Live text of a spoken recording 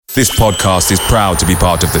This podcast is proud to be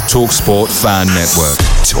part of the TalkSport Fan Network.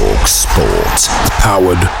 TalkSport.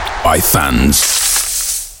 Powered by fans.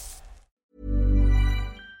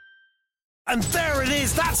 And there it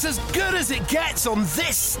is, that's as good as it gets on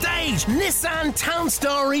this stage. Nissan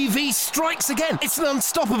Townstar EV strikes again. It's an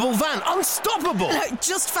unstoppable van, unstoppable.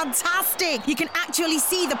 Just fantastic. You can actually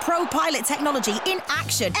see the ProPilot technology in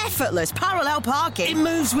action. Effortless parallel parking. It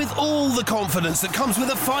moves with all the confidence that comes with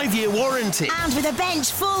a 5-year warranty. And with a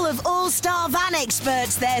bench full of all-star van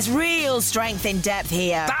experts, there's real strength in depth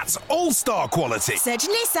here. That's all-star quality. Search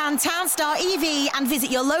Nissan Townstar EV and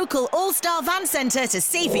visit your local all-star van centre to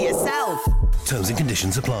see for yourself. Terms and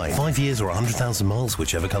conditions apply. 5 years or 100,000 miles,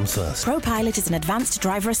 whichever comes first. ProPilot is an advanced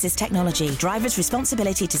driver assist technology. Driver's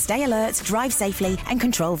responsibility to stay alert, drive safely and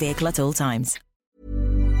control vehicle at all times.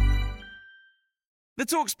 The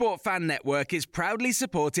TalkSport Fan Network is proudly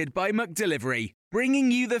supported by McDelivery, bringing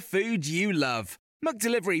you the food you love.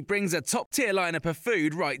 McDelivery brings a top-tier lineup of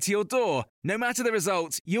food right to your door. No matter the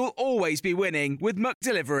result, you'll always be winning with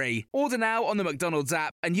McDelivery. Order now on the McDonald's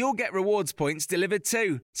app and you'll get rewards points delivered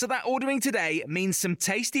too. So that ordering today means some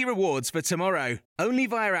tasty rewards for tomorrow. Only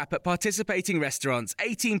via app at participating restaurants.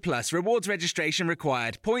 18 plus. Rewards registration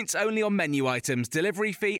required. Points only on menu items.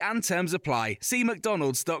 Delivery fee and terms apply. See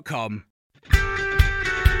mcdonalds.com.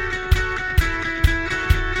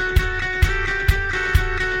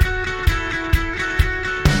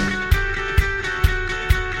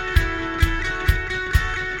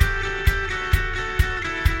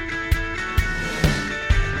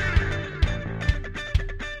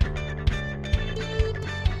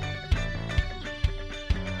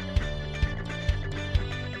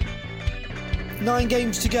 Nine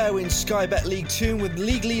games to go in Sky Bet League 2, with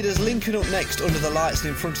league leaders Lincoln up next under the lights and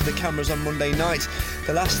in front of the cameras on Monday night.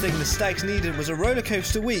 The last thing the Stags needed was a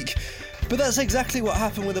rollercoaster week. But that's exactly what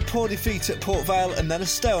happened with a poor defeat at Port Vale and then a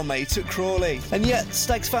stalemate at Crawley. And yet,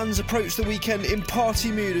 Stags fans approach the weekend in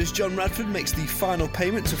party mood as John Radford makes the final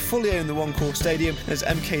payment to fully own the One Call Stadium as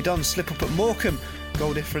MK Dons slip up at Morecambe.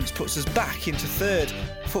 Goal difference puts us back into third.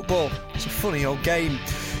 Football, it's a funny old game.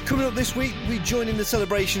 Coming up this week, we join in the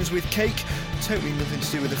celebrations with cake. Totally nothing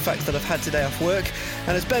to do with the fact that I've had today off work.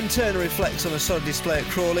 And as Ben Turner reflects on a solid display at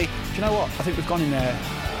Crawley. Do you know what? I think we've gone in there,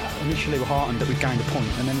 initially we're heartened that we've gained a point,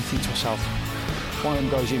 and then we think to ourselves, one of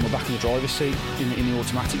them goes in, we're back in the driver's seat in the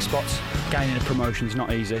automatic spots. Gaining a promotion is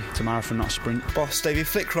not easy. It's a marathon, not a sprint. Boss David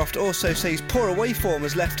Flitcroft also says poor away form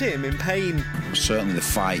has left him in pain. Certainly the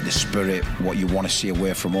fight, the spirit, what you want to see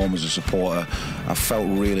away from home as a supporter. I felt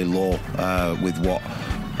really low with what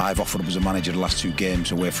I've offered up as a manager the last two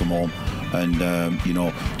games away from home. And,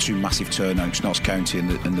 two massive turnouts, Notts County and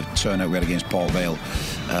the turnout we had against Port Vale.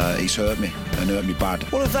 It's hurt me, and hurt me bad.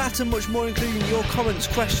 All of that and much more, including your comments,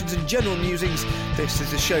 questions and general musings. This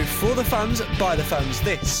is the show for the fans, by the fans.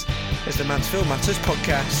 This is the Mansfield Matters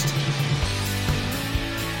podcast.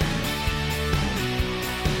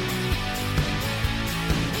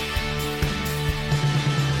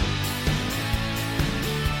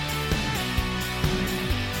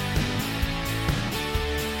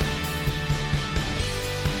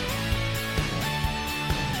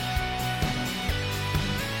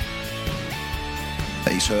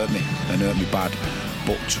 It's hurt me and hurt me bad,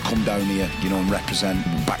 but to come down here, and represent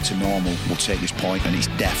back to normal, we'll take this point, and it's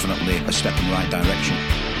definitely a step in the right direction.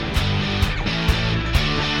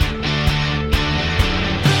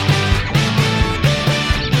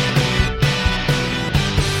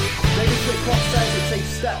 David Flitcroft says it's a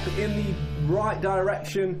step in the right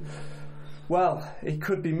direction. Well, he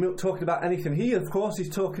could be talking about anything. He, of course, is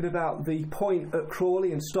talking about the point at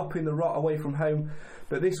Crawley and stopping the rot away from home.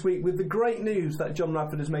 But this week, with the great news that John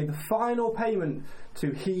Radford has made the final payment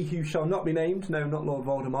to he who shall not be named, no, not Lord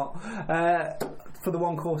Voldemort, for the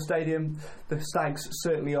One Call Stadium, the Stags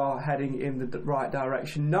certainly are heading in the right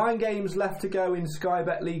direction. 9 games left to go in Sky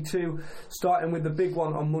Bet League 2, starting with the big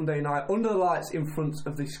one on Monday night, under the lights in front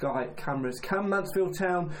of the Sky cameras. Can Mansfield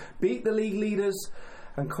Town beat the league leaders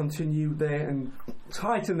and continue there and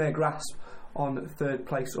tighten their grasp on third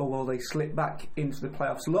place, or will they slip back into the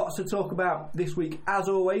playoffs? Lots to talk about this week as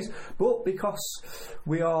always, but because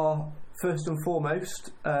we are first and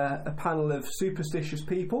foremost a panel of superstitious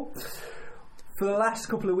people, for the last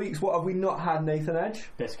couple of weeks what have we not had, Nathan Edge?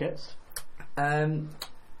 Biscuits.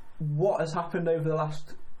 What has happened over the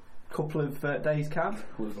last couple of days, Cam?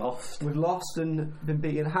 We've lost and been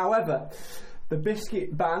beaten. However, the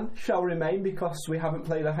biscuit ban shall remain because we haven't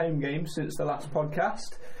played a home game since the last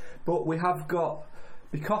podcast. But we have got,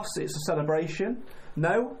 because it's a celebration,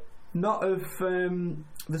 no, not of the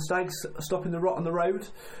Stags stopping the rot on the road,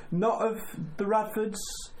 not of the Radfords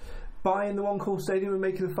buying the One Call Stadium and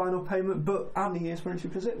making the final payment. But how many years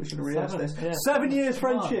friendship is it? We should have realised this. Yeah. 7 years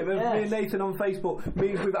friendship. Me and Nathan on Facebook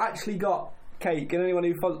means we've actually got cake, and anyone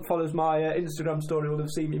who follows my Instagram story will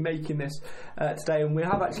have seen me making this today, and I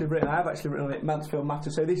have actually written on it Mansfield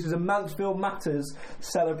Matters. So this is a Mansfield Matters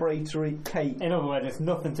celebratory cake. In other words, it's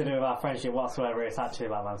nothing to do with our friendship whatsoever. It's actually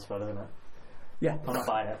about Mansfield, isn't it? Yeah. I'm not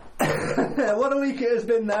buying it. What a week it has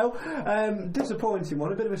been though. Disappointing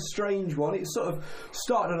one, a bit of a strange one. It sort of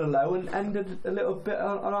started on a low and ended a little bit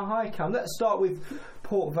on a high, Cam. Let's start with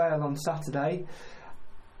Port Vale on Saturday.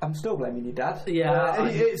 I'm still blaming your dad.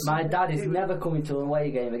 Yeah, my dad is never coming to an away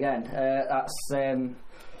game again. That's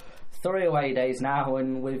 3 away days now,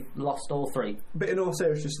 and we've lost all 3. But in all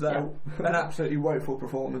seriousness, though, an absolutely woeful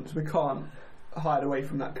performance. We can't hide away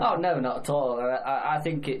from that. Oh no, not at all. I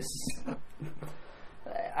think it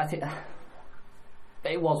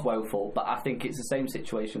was woeful, but I think it's the same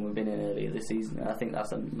situation we've been in earlier this season. And I think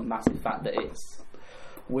that's a massive fact that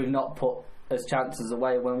we've not put as chances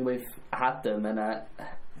away when we've had them,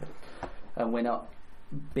 and we're not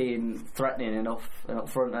being threatening enough and up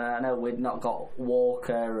front. And I know we've not got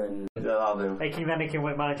Walker and Making Menikin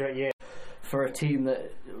win manager at year for a team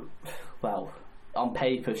that, well, on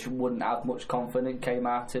paper wouldn't have much confidence, came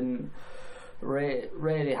out and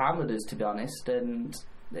really hammered us, to be honest. And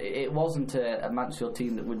it wasn't a Mansfield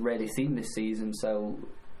team that we'd really seen this season, so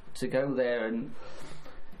to go there and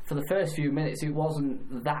for the first few minutes it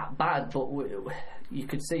wasn't that bad, but you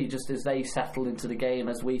could see just as they settled into the game,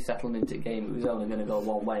 as we settled into the game, it was only going to go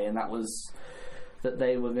one way, and that was that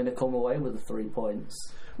they were going to come away with the 3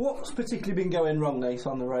 points. What's particularly been going wrong, Nate,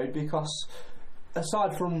 on the road? Because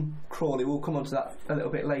aside from Crawley, we'll come on to that a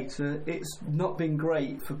little bit later, it's not been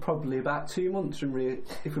great for probably about 2 months,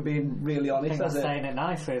 if we're being really honest. I think that's saying it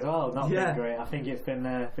nicely as well. Not been great. I think it's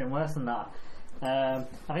been worse than that. I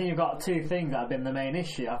think you've got 2 things that have been the main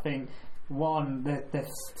issue. I think one,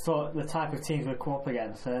 the type of teams we've come up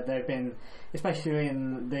against. They've been, especially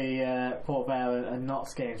in the Port Vale and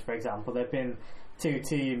Notts games, for example, they've been 2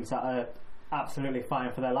 teams that are absolutely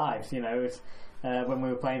fighting for their lives. You know, when we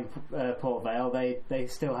were playing Port Vale, they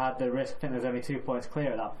still had the risk. I think there's only 2 points clear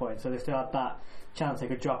at that point, so they still had that chance they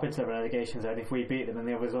could drop into the relegation zone if we beat them and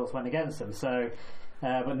the results went against them. So.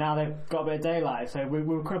 But now they've got a bit of daylight, so we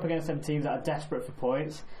were coming up against some teams that are desperate for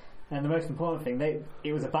points, and the most important thing,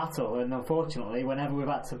 it was a battle, and unfortunately whenever we've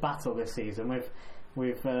had to battle this season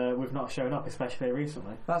we've not shown up, especially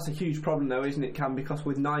recently. That's a huge problem though, isn't it, Cam? Because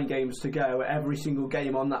with 9 games to go, every single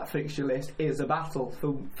game on that fixture list is a battle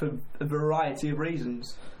for a variety of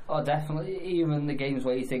reasons. Oh, definitely. Even the games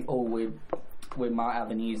where you think, oh, we might have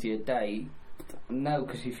an easier day, no,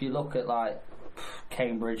 because if you look at like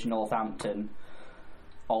Cambridge, Northampton,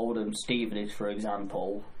 Oldham, Stevenage, for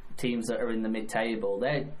example, teams that are in the mid-table,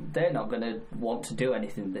 they're not going to want to do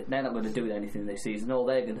anything. They're not going to do anything this season. All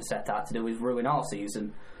they're going to set out to do is ruin our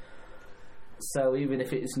season. So even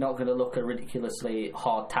if it's not going to look a ridiculously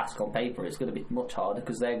hard task on paper, it's going to be much harder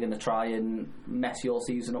because they're going to try and mess your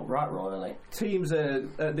season up right royally. Teams are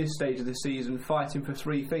at this stage of the season fighting for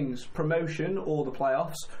 3 things: promotion or the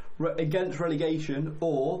playoffs, against relegation,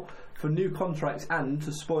 or for new contracts, and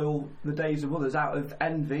to spoil the days of others out of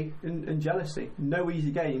envy and jealousy. No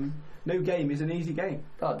easy game. No game is an easy game.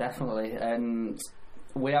 Oh, definitely. And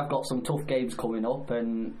we have got some tough games coming up,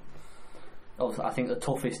 and I think the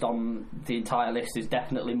toughest on the entire list is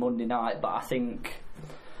definitely Monday night, but I think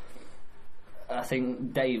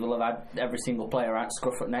Dave will have had every single player out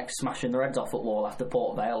scruff at neck smashing their heads off at wall after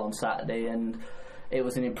Port Vale on Saturday, and it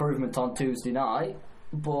was an improvement on Tuesday night,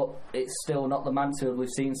 but it's still not the Mansfield we've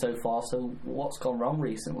seen so far. So what's gone wrong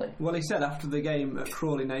recently? Well, he said after the game at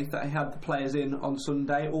Crawley, Nate, that he had the players in on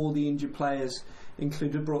Sunday, all the injured players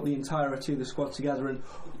included, brought the entirety of the squad together and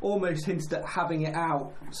almost hinted at having it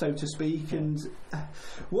out, so to speak. And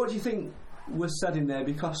what do you think was said in there?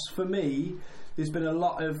 Because for me, there's been a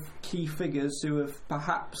lot of key figures who have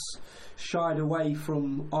perhaps shied away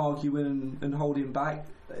from arguing and holding back.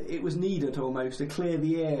 It was needed almost to clear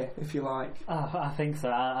the air, if you like. I think so.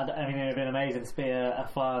 I mean, it would have been amazing to be a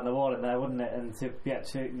fly on the wall in there, wouldn't it? And to be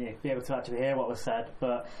able to actually hear what was said.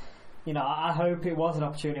 But I hope it was an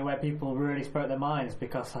opportunity where people really spoke their minds,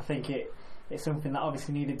 because I think it's something that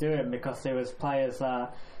obviously needed doing, because there was players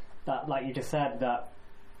that like you just said, that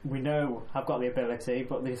we know have got the ability,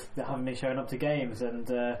 but they haven't been showing up to games, and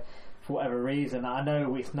for whatever reason, I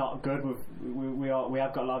know it's not good. We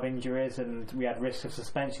have got a lot of injuries, and we had risks of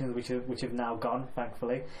suspensions which have now gone,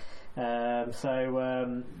 thankfully. Let's hope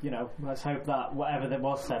that whatever that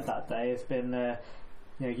was said that day has been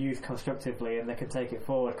used constructively, and they can take it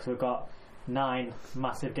forward, because we've got 9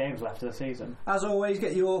 massive games left of the season. As always,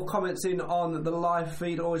 get your comments in on the live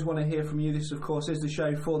feed. Always want to hear from you. This, of course, is the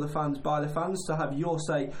show for the fans, by the fans, to have your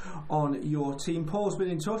say on your team. Paul's been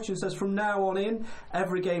in touch and says, from now on in,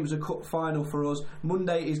 every game is a cup final for us.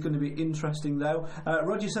 Monday is going to be interesting, though.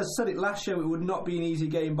 Roger said it last year, it would not be an easy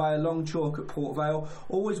game by a long chalk at Port Vale.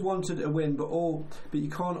 Always wanted a win, but you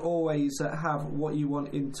can't always have what you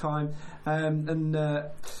want in time. And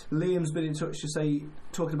Liam's been in touch to say,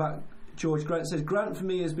 talking about George Grant, says Grant for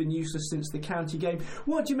me has been useless since the county game.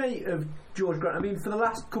 What do you make of George Grant? I mean, for the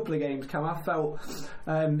last couple of games, Cam, I felt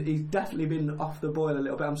he's definitely been off the boil a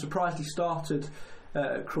little bit. I'm surprised he started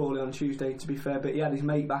Crawley on Tuesday, to be fair, but he had his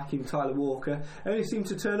mate back in Tyler Walker. Only seems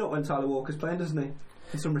to turn up when Tyler Walker's playing, doesn't he?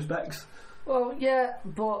 In some respects. Well, yeah,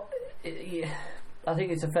 but I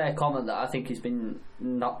think it's a fair comment that I think he's been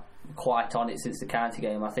not quite on it since the county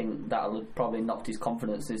game. I think that'll have probably knocked his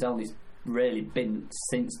confidence. It's only really been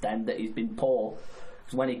since then that he's been poor,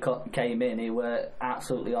 because when he came in, he were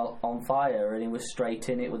absolutely on fire, and he was straight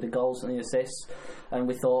in it with the goals and the assists, and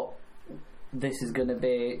we thought this is going to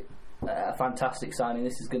be a fantastic signing,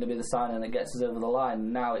 this is going to be the signing that gets us over the line.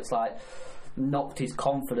 And now it's like knocked his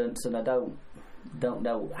confidence, and I don't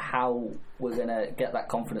know how we're going to get that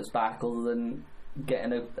confidence back other than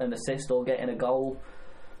getting an assist or getting a goal.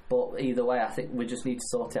 But either way, I think we just need to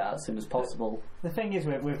sort it out as soon as possible. The thing is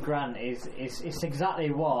with Grant is it's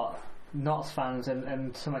exactly what Notts fans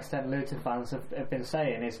and to some extent Luton fans have been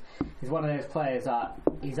saying. He's one of those players that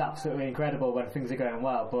he's absolutely incredible when things are going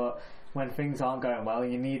well, but when things aren't going well,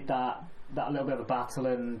 you need that little bit of a battle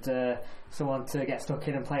and someone to get stuck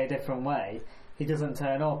in and play a different way. He doesn't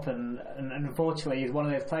turn up, and unfortunately, he's one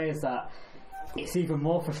of those players that it's even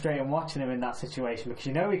more frustrating watching him in that situation, because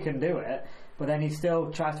you know he can do it, but then he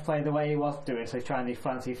still tries to play the way he was doing, so he's trying these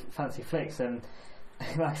fancy flicks, and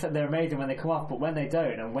like I said, they're amazing when they come off, but when they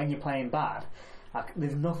don't, and when you're playing bad,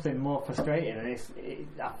 there's nothing more frustrating, and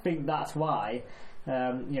I think that's why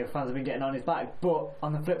fans have been getting on his back. But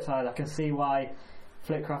on the flip side, I can see why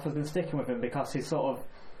Flitcroft has been sticking with him, because he's sort of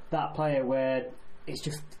that player where it's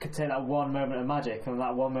just could take that one moment of magic and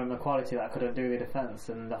that one moment of quality that could undo the defence,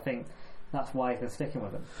 and I think that's why he's been sticking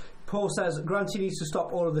with him. Paul says Granty needs to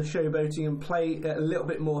stop all of the showboating and play a little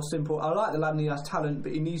bit more simple. I like the lad and he has talent,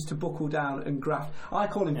 but he needs to buckle down and graft. I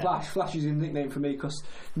call him Flash. Flash is his nickname for me, because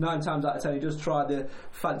 9 times out of 10 he does try the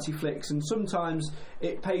fancy flicks, and sometimes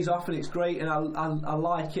it pays off and it's great, and I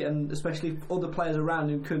like it, and especially if other players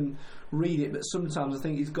around him can read it. But sometimes I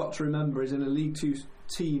think he's got to remember he's in a League 2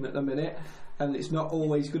 team at the minute, and it's not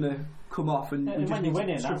always going to come off, and you just need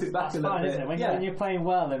to strip it back a little bit. When you're playing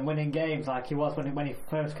well and winning games like he was when he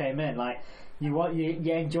first came in, like you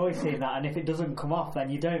enjoy seeing that, and if it doesn't come off, then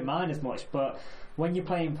you don't mind as much. But when you're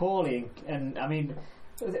playing poorly, and I mean,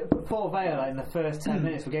 Port Vale in the first 10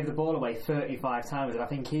 minutes we gave the ball away 35 times, and I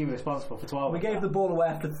think he was responsible for 12. We gave the ball away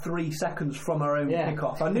after 3 seconds from our own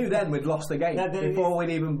kick-off. I knew then we'd lost the game before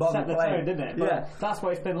we'd even bothered playing. Tone, didn't it? But that's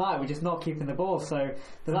what it's been like. We're just not keeping the ball. So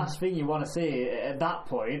the last thing you want to see at that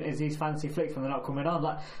point is these fancy flicks when they're not coming on.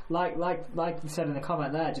 Like you said in the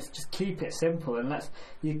comment there, just keep it simple, and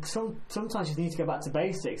sometimes you need to go back to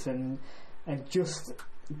basics and just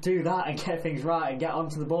do that and get things right and get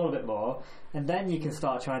onto the ball a bit more, and then you can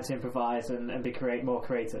start trying to improvise and be more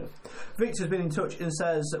creative. Victor's been in touch and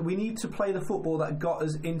says we need to play the football that got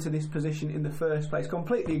us into this position in the first place.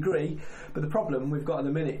 Completely agree, but the problem we've got at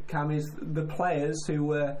the minute, Cam, is the players who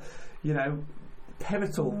were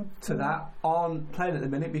pivotal to that aren't playing at the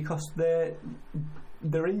minute because they're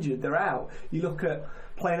injured, they're out. You look at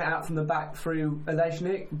playing it out from the back through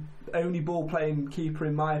Alejnik, only ball playing keeper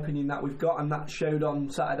in my opinion that we've got, and that showed on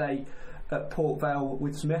Saturday at Port Vale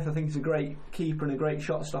with Smith. I think he's a great keeper and a great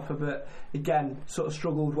shot stopper, but again sort of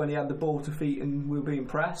struggled when he had the ball to feet and we were being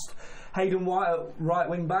pressed. Hayden White at right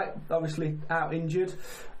wing back, obviously out injured.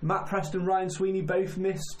 Matt Preston, Ryan Sweeney both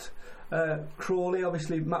missed Crawley.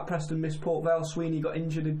 Obviously Matt Preston missed Port Vale, Sweeney got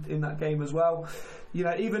injured in that game as well.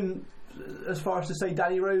 Even as far as to say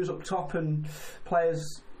Danny Rose up top and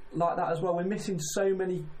players like that as well, we're missing so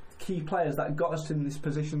many key players that got us in this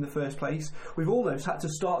position in the first place. We've almost had to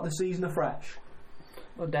start the season afresh.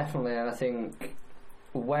 Well, definitely, and I think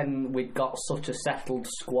when we got such a settled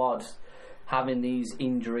squad, having these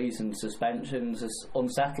injuries and suspensions as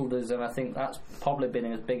unsettled as, and I think that's probably been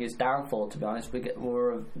his biggest downfall, to be honest.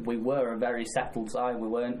 We were a very settled side. We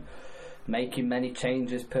weren't making many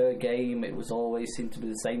changes per game. It was always seemed to be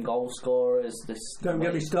the same goal scorers. Don't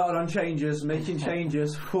get me started on changes, making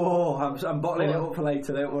changes. I'm bottling it up for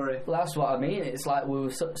later, don't worry. Well, that's what I mean. It's like we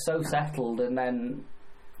were so settled, and then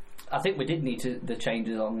I think we did need the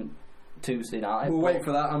changes on Tuesday night. We'll wait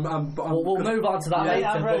for that. We'll move on to that later.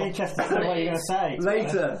 I'm really interested to know what you're going to say.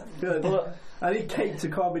 Later. Good. But, I need cake to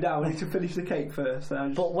calm me down. I need to finish the cake first.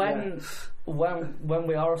 But when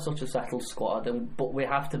we are such a settled squad, but we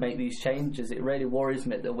have to make these changes, it really worries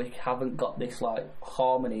me that we haven't got this like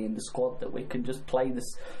harmony in the squad that we can just play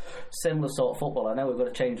this similar sort of football. I know we've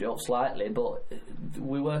got to change it up slightly, but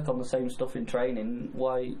we work on the same stuff in training.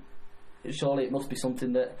 Why? Surely it must be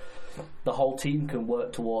something that the whole team can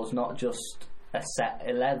work towards, not just a set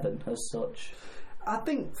 11 as such. I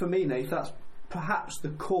think for me, Nath, that's perhaps the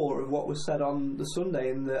core of what was said on the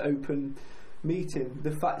Sunday in the open meeting.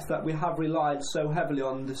 The fact that we have relied so heavily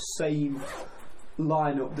on the same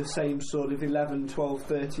lineup, the same sort of 11, 12,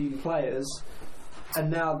 13 players,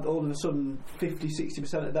 and now all of a sudden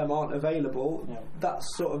 50-60% of them aren't available. That's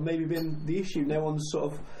sort of maybe been the issue. No one's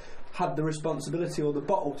sort of had the responsibility or the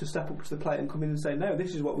bottle to step up to the plate and come in and say, no,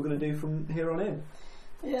 this is what we're going to do from here on in.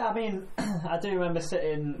 Yeah, I mean, I do remember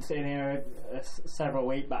sitting here several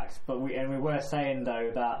weeks back, but we were saying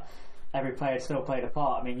though that every player still played a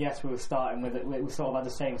part. I mean, yes, we were starting with it. We sort of had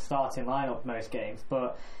the same starting lineup most games,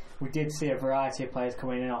 but we did see a variety of players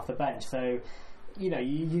coming in off the bench. So, you know,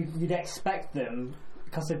 you'd expect them,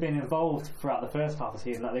 because they've been involved throughout the first half of the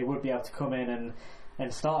season, that they would be able to come in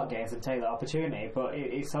and start games and take that opportunity. But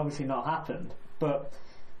it's obviously not happened. But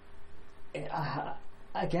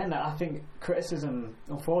again, I think criticism,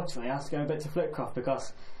 unfortunately, has to go a bit to Flitcroft,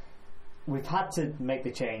 because we've had to make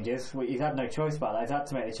the changes. He's had no choice about that. He's had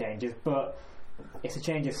to make the changes, but it's a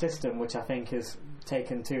change of system which I think has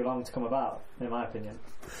taken too long to come about, in my opinion.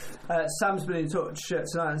 Sam's been in touch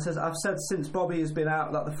tonight and says, I've said since Bobby has been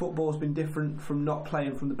out that the football's been different from not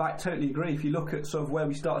playing from the back. Totally agree. If you look at sort of where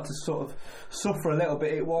we started to sort of suffer a little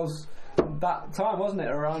bit, it was that time, wasn't it,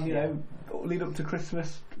 around, you know, lead up to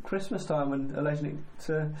Christmas time when allegedly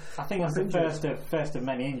I think that's the first of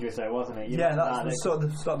many injuries though, wasn't it? That's the sort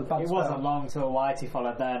of the start of the bad spell. It wasn't long till Whitey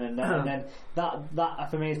followed then, and then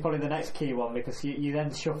that for me is probably the next key one, because you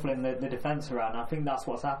then shuffling the defence around. I think that's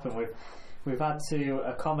what's happened. We've had to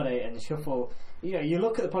accommodate and shuffle. You know, you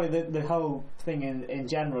look at probably the whole thing in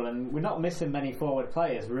general, and we're not missing many forward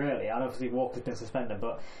players really. And obviously Walker's been suspended,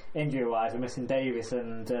 but injury wise we're missing Davis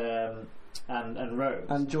and Rose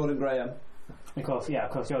and Jordan Graham. Of course,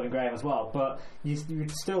 Jordan Graham as well. But you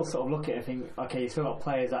still sort of look at it and think, okay, you've still got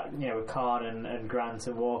players that, you know, with Khan and Grant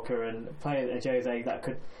and Walker, and players Jose that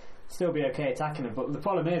could still be okay attacking them. But the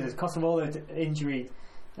problem is because of all the injury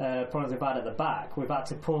problems we've had at the back, we've had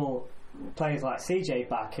to pull players like CJ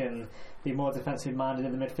back and be more defensive minded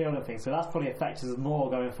in the midfield and things. So that's probably affected us more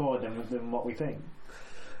going forward than what we think.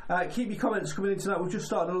 Keep your comments coming in tonight. We've just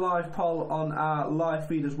started a live poll on our live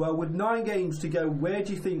feed as well. With 9 games to go, where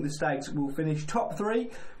do you think the Stags will finish? Top 3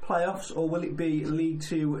 playoffs, or will it be League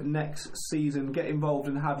 2 next season? Get involved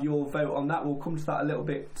and have your vote on that. We'll come to that a little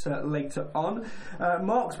bit later on.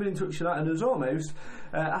 Mark's been in touch tonight and has almost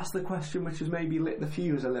asked the question which has maybe lit the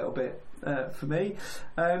fuse a little bit for me.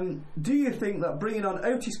 Do you think that bringing on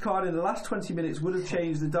Otis Khan in the last 20 minutes would have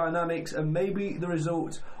changed the dynamics and maybe the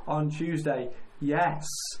result on Tuesday? Yes.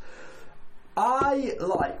 I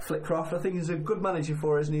like Flitcroft. I think he's a good manager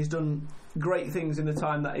for us, and he's done great things in the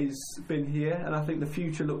time that he's been here, and I think the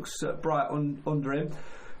future looks bright under him.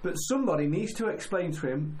 But somebody needs to explain to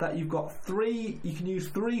him that you can use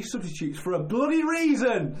 3 substitutes for a bloody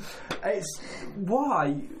reason. It's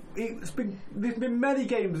why there's been many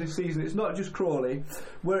games this season, it's not just Crawley,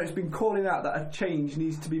 where it's been calling out that a change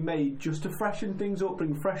needs to be made just to freshen things up,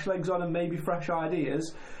 bring fresh legs on and maybe fresh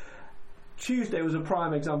ideas. Tuesday was a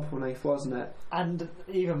prime example, Nath, wasn't it? And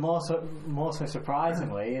even more so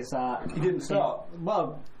surprisingly is that he didn't start.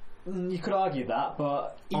 Well, you could argue that,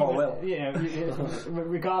 but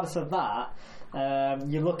regardless of that,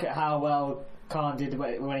 you look at how well Khan did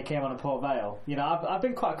when he came on at Port Vale. You know, I've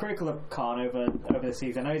been quite critical of Khan over the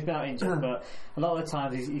season. I know he's been out injured, but a lot of the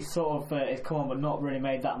times he's sort of he's come on but not really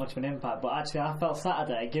made that much of an impact. But actually, I felt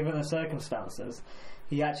Saturday, given the circumstances,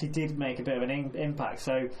 he actually did make a bit of an impact.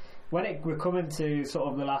 So when we're coming to sort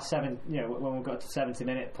of the last 7, you know, when we got to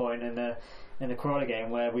 70-minute point in the Crawley game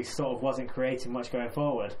where we sort of wasn't creating much going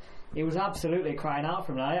forward, it was absolutely crying out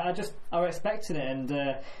for him. I was expecting it, and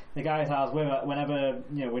the guys I was with, whenever,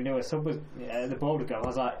 you know, we knew a sub was the ball would go, I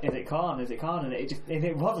was like, is it Khan? And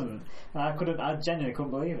it wasn't. I genuinely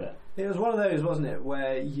couldn't believe it. It was one of those, wasn't it,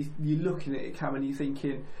 where you're looking at it, Cam, and you're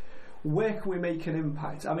thinking, where can we make an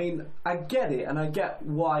impact? I mean, I get it, and I get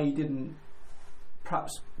why he didn't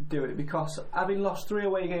perhaps do it, because having lost 3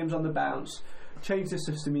 away games on the bounce, changed the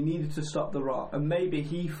system, he needed to stop the rot, and maybe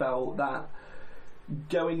he felt that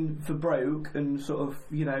going for broke and sort of,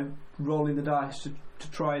 you know, rolling the dice to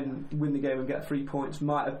to try and win the game and get 3 points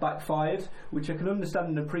might have backfired, which I can understand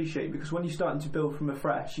and appreciate, because when you're starting to build from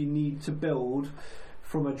afresh, you need to build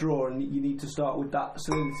from a draw and you need to start with that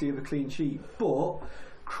solidity of a clean sheet. But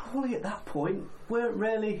Crawley at that point weren't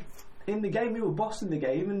really in the game. We were bossing the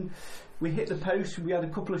game and we hit the post. We had a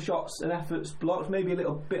couple of shots and efforts blocked, maybe a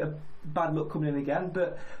little bit of bad luck coming in again,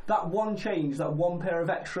 but that one change, that one pair of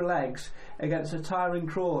extra legs against a tiring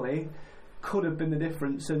Crawley could have been the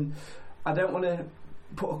difference. And I don't want to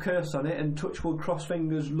put a curse on it and touch wood, cross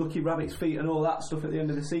fingers, lucky rabbit's feet and all that stuff at the end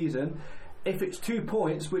of the season. If it's 2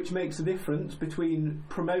 points which makes the difference between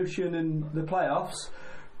promotion and the playoffs,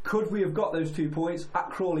 could we have got those 2 points at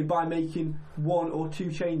Crawley by making 1 or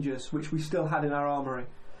 2 changes, which we still had in our armoury?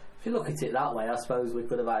 If you look at it that way, I suppose we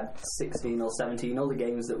could have had 16 or 17 other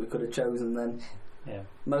games that we could have chosen then. Yeah.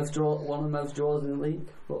 One of the most draws in the league.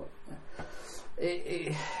 But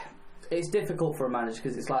it's difficult for a manager,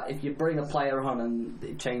 because it's like, if you bring a player on and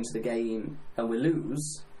it changes the game and we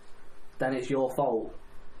lose, then it's your fault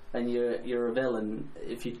and you're a villain.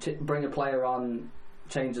 If you bring a player on,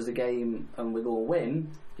 changes the game and we go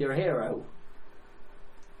win, you're a hero.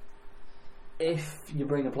 If you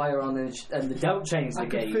bring a player on and they don't change the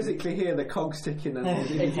game, I can physically hear the cogs ticking. And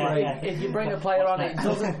if you bring a player on, it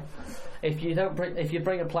doesn't. If you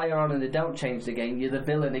bring a player on and they don't change the game, you're the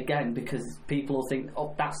villain again, because people will think,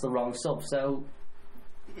 oh, that's the wrong sub. So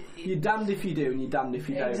you're damned if you do and you're damned if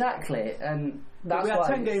you don't. Exactly, and that's we had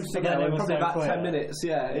 10 games to go, and probably about 10 minutes.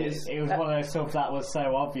 Yeah, it was one of those subs that was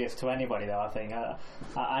so obvious to anybody, though. I think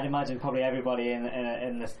I'd imagine probably everybody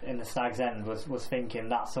in the Stag's End was thinking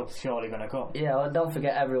that sub's surely going to come. Yeah, well, don't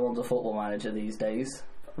forget everyone's a football manager these days.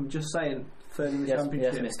 I'm just saying. Third in the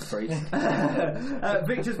championship. Yes, Mr. Freeze.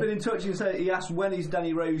 Victor's been in touch and said he asked when is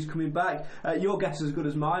Danny Rose coming back. Your guess is as good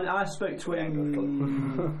as mine. I spoke to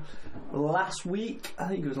him last week. I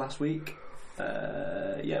think it was last week.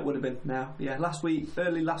 Yeah, it would have been now. Yeah,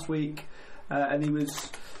 early last week, and he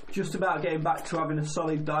was just about getting back to having a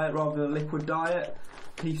solid diet rather than a liquid diet.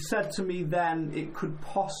 He said to me then it could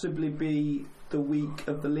possibly be the week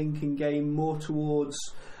of the Lincoln game, more towards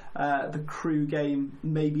the Crewe game,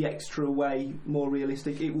 maybe extra away, more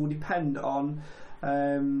realistic. It will depend on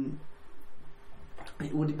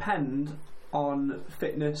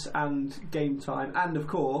fitness and game time, and of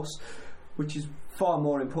course, which is far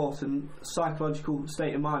more important, psychological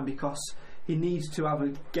state of mind, because he needs to have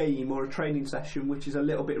a game or a training session which is a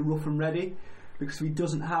little bit rough and ready, because if he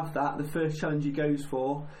doesn't have that, the first challenge he goes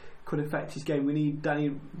for could affect his game. We need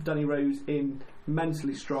Danny Rose in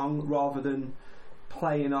mentally strong rather than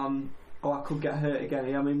playing on, I could get hurt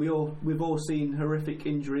again. I mean, we've all seen horrific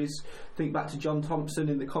injuries. Think back to John Thompson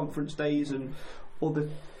in the conference days and other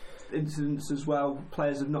incidents as well.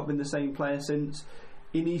 Players have not been the same player since.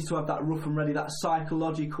 He needs to have that rough and ready. That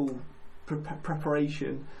psychological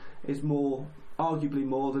preparation is arguably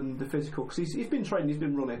more than the physical, because he's been training, he's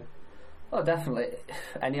been running. Oh, definitely.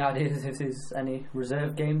 Any ideas if there's any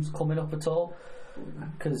reserve games coming up at all?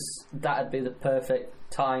 Because that'd be the perfect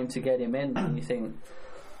time to get him in. And you think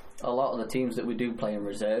a lot of the teams that we do play in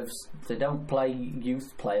reserves, they don't play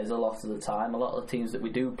youth players a lot of the time. A lot of the teams that we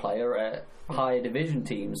do play are higher division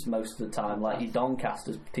teams most of the time, like your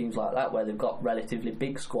Doncaster, teams like that, where they've got relatively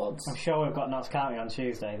big squads. I'm sure we've got Notts County on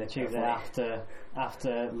Tuesday, the Tuesday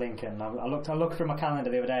after Lincoln. I looked through my calendar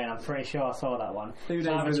the other day and I'm pretty sure I saw that one. Who knows?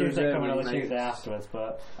 So I have a Tuesday coming on the Tuesday afterwards,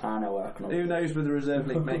 but I know where I can. Who knows with the reserve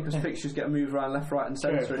league, mate? Because fixtures get moved around left, right, and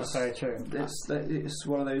centre. That's very true. It's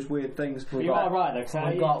one of those weird things. You are right though,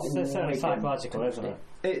 because it's certainly psychological, isn't it?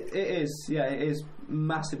 It is, yeah, it is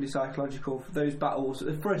massively psychological for those battles.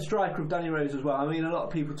 For a striker of Danny Rose as well, I mean, a lot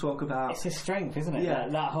of people talk about... It's his strength, isn't it? Yeah.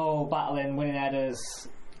 That whole battling, winning headers,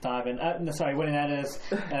 diving... winning headers.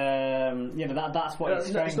 That's what his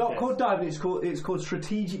strength is. It's not called diving, it's called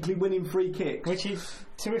strategically winning free kicks. Which is,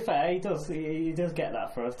 to be fair, he does get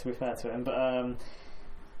that for us, to be fair to him, but...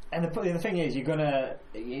 and the thing is, you're gonna,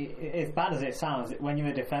 as bad as it sounds, when you're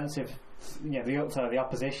a defensive, the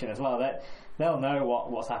opposition as well, they'll know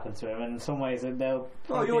what's happened to him, and in some ways they'll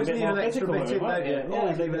you always need an extra bit in, don't you?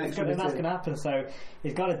 Always leave an extra bit in. That's going to happen, so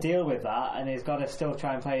he's got to deal with that, and he's got to still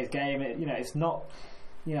try and play his game. It's not,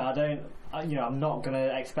 I'm not going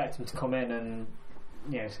to expect him to come in and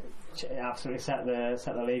absolutely set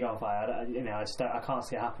the league on fire. I can't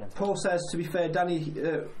see it happening. Paul says, to be fair, Danny,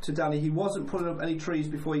 he wasn't pulling up any trees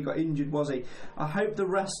before he got injured, was he? I hope the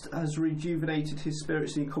rest has rejuvenated his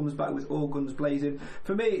spirits and he comes back with all guns blazing.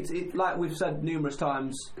 For me, it's like we've said numerous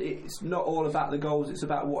times, it's not all about the goals, it's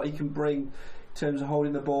about what he can bring terms of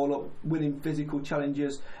holding the ball up, winning physical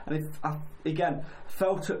challenges. And if I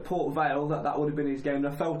felt at Port Vale that would have been his game, and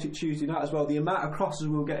I felt it Tuesday night as well. The amount of crosses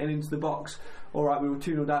we were getting into the box. All right, we were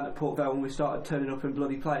 2-0 down at Port Vale when we started turning up and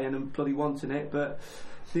bloody playing and bloody wanting it, but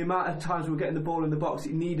the amount of times we were getting the ball in the box,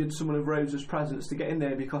 it needed someone of Rose's presence to get in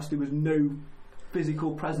there because there was no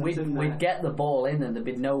physical presence in there. We'd get the ball in and there'd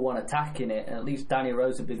be no one attacking it, and at least Danny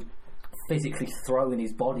Rose would be physically throwing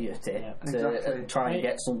his body at it to try and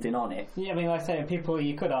get something on it. Yeah, I mean, like I say, people,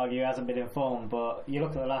 you could argue, hasn't been informed, but you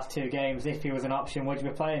look at the last 2 games, if he was an option, would you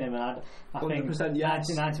be playing him? And I think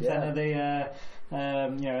 90%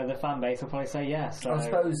 of the fan base will probably say yes. So. I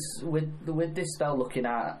suppose with this spell looking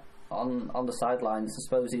at on the sidelines, I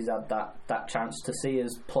suppose he's had that chance to see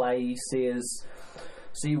us play,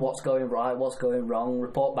 see what's going right, what's going wrong,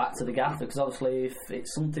 report back to the gaffer, because obviously if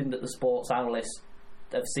it's something that the sports analysts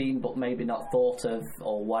have seen but maybe not thought of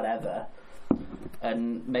or whatever,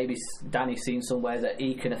 and maybe Danny's seen somewhere that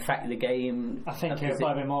he can affect the game. I think he'll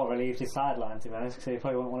probably be more relieved his sideline, to be honest, because he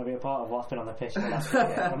probably won't want to be a part of what's been on the pitch for the last few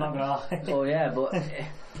years. I'm not going to lie. Oh yeah, but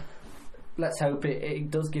let's hope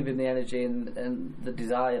it does give him the energy and the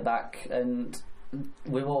desire back. And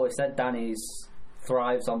we've always said Danny's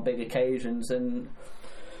thrives on big occasions, and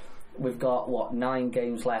we've got 9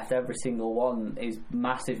 games left. Every single one is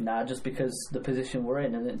massive now, just because the position we're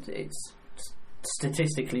in, and it's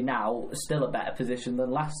statistically now still a better position than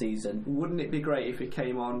last season. Wouldn't it be great if he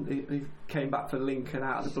came back for Lincoln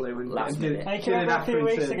out of the blue and did it? A few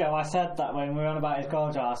weeks ago I said that when we were on about his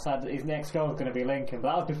goal jar, I said his next goal is going to be Lincoln, but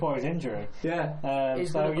that was before his injury. Yeah.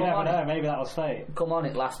 So you never know, maybe that was fate. Come on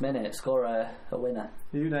at last minute, score a winner.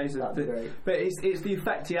 Who knows? That'd be great. But it's the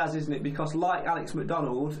effect he has, isn't it? Because like Alex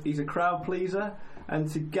McDonald, he's a crowd pleaser, and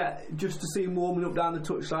to see him warming up down the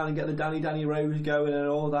touchline and get the Danny Rose going and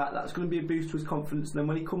all that's going to be a boost to his confidence. And then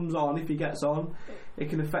when he comes on, if he gets on, it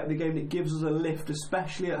can affect the game. It gives us a lift,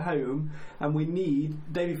 especially at home. And we need.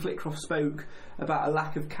 David Flitcroft spoke about a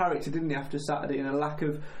lack of character, didn't he, after Saturday, and a lack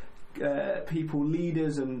of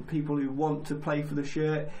leaders and people who want to play for the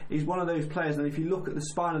shirt. He's one of those players, and if you look at the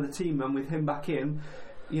spine of the team, and with him back in,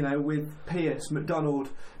 with Pearce,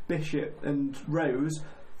 McDonald, Bishop and Rose,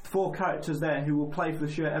 4 characters there who will play for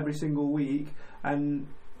the shirt every single week and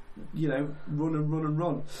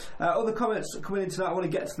run. Other comments coming into that, I want to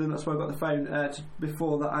get to them, that's why I got the phone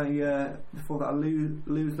before that I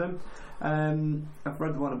lose them. I've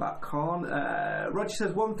read one about Khan. Roger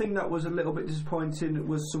says one thing that was a little bit disappointing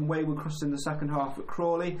was some wayward crosses in the second half at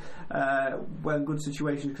Crawley when good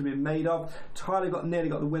situations could have been made of. Tyler nearly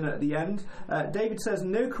got the winner at the end. David says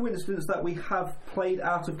no coincidence that we have played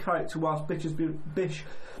out of character whilst Bish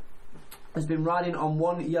has been riding on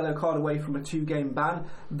 1 yellow card away from a 2-game ban.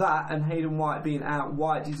 That and Hayden White being out.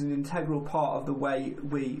 White is an integral part of the way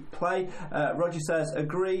we play. Roger says,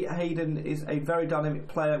 agree, Hayden is a very dynamic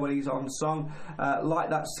player when he's on song. Like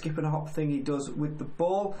that skip and hop thing he does with the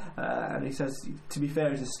ball. And he says, to be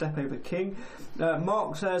fair, he's a step over king.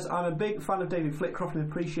 Mark says, I'm a big fan of David Flitcroft and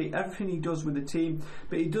appreciate everything he does with the team,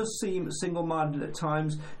 but he does seem single-minded at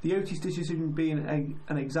times. The Otis decision being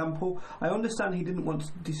an example. I understand he didn't want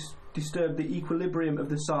to disturb the equilibrium of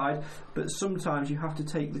the side, but sometimes you have to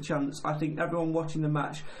take the chance. I think everyone watching the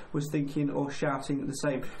match was thinking or shouting the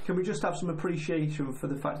same. Can we just have some appreciation for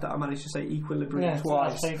the fact that I managed to say equilibrium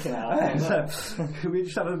twice? Can we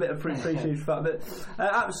just have a bit of appreciation for that? But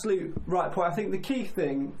absolute right point. I think the key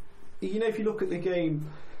thing, if you look at the game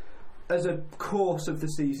as a course of the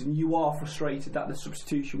season, you are frustrated that the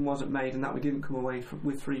substitution wasn't made and that we didn't come away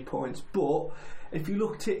with 3 points. But if you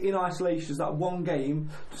look at it in isolation as that one game,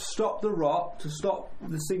 to stop the rot, to stop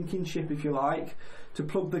the sinking ship, if you like, to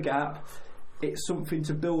plug the gap, it's something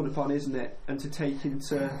to build upon, isn't it? And to take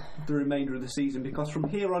into the remainder of the season, because from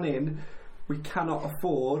here on in, we cannot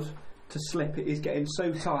afford to slip. It is getting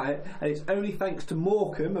so tight, and it's only thanks to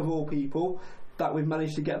Morecambe, of all people, that we've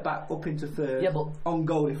managed to get back up into third on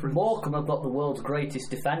goal difference. Morecambe have got the world's greatest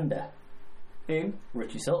defender in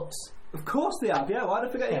Richie Sutts. Of course they have, yeah. Why did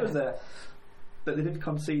I forget he was there? But they did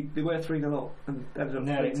concede. They were 3-0 up and ended up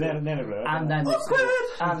 3-2.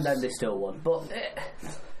 And then they still won. But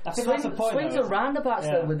I think that's the point. Swings and roundabouts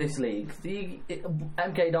though with this league.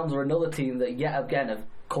 MK Dons are another team that yet again have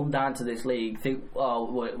come down to this league. Think,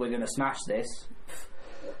 we're going to smash this.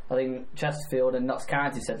 I think Chesterfield and Notts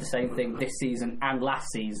County said the same thing this season and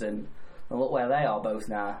last season, and look where they are both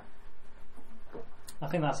now. I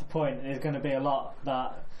think that's the point. There's going to be a lot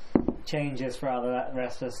that changes throughout the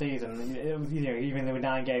rest of the season. Even though with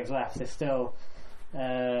 9 games left, there's still,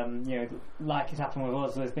 like it's happened with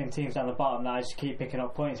us. There's been teams down the bottom that just keep picking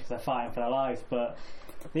up points because they're fighting for their lives. But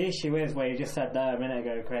the issue is where you just said there a minute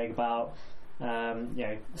ago, Craig, about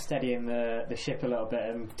steadying the ship a little bit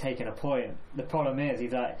and taking a point. The problem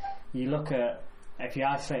is that you look at, if you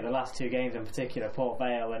isolate the last 2 games in particular, Port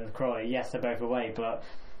Vale and Crawley, yes, they're both away, but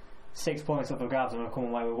 6 points up for grabs and we've come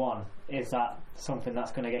away with 1. Is that something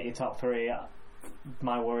that's going to get you top 3?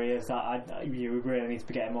 My worry is that you really need to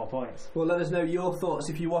be getting more points. Well, let us know your thoughts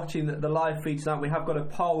if you're watching the live feed tonight. We have got a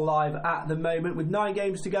poll live at the moment with 9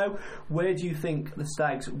 games to go. Where do you think the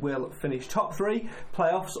Stags will finish? Top 3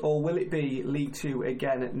 playoffs, or will it be League 2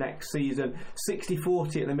 again next season?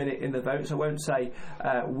 60-40 at the minute in the votes. I won't say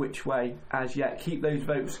which way as yet. Keep those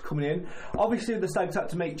votes coming in. Obviously the Stags had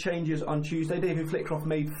to make changes on Tuesday. David Flitcroft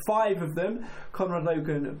made 5 of them. Conrad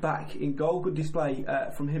Logan back in goal. Good display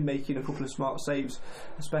from him, making a couple of smart saves,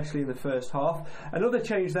 especially in the first half. Another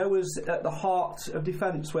change though was at the heart of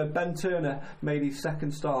defence, where Ben Turner made his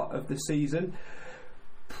second start of the season.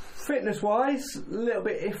 Fitness wise, a little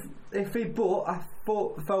bit iffy, but I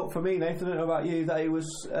felt for me, Nathan, I don't know about you, that it was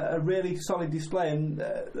a really solid display, and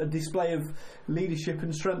a display of leadership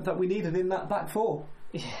and strength that we needed in that back 4.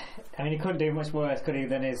 Yeah, I mean, he couldn't do much worse, could he,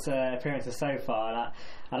 than his appearances so far. And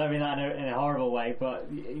I don't mean that in a horrible way, but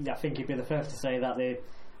I think he'd be the first to say that the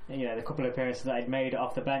couple of appearances that he'd made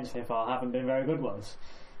off the bench so far haven't been very good ones.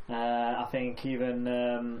 I think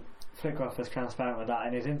even Flitcroft was transparent with that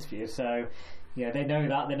in his interview. So, they know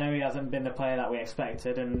that. They know he hasn't been the player that we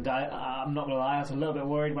expected. And I'm not going to lie, I was a little bit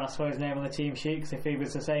worried when I saw his name on the team sheet, because if he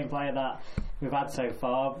was the same player that we've had so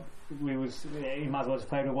far, he might as well just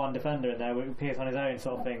play with 1 defender in there, with Pearce on his own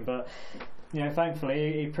sort of thing. But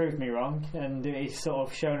thankfully he proved me wrong, and he's sort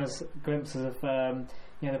of shown us glimpses of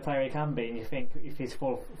the player he can be. And you think if he's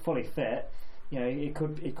fully fit, he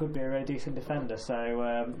could be a really decent defender.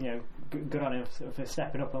 So good on him for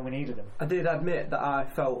stepping up when we needed him. I did admit that I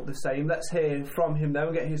felt the same. Let's hear from him now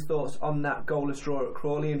and get his thoughts on that goalless draw at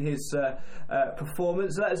Crawley and his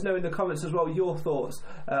performance. Let us know in the comments as well your thoughts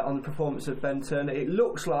on the performance of Ben Turner. It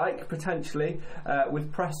looks like potentially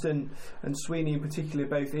with Preston and Sweeney in particular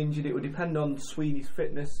both injured, it would depend on Sweeney's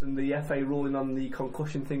fitness and the FA ruling on the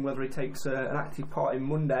concussion thing, whether he takes an active part in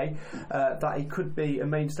Monday, that he could be a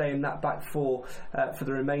mainstay in that back 4 for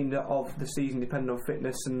the remainder of the season, depending on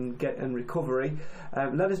fitness and recovery.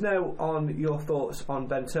 Let us know on your thoughts on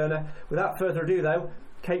Ben Turner. Without further ado though,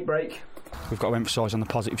 cake break. We've got to emphasise on the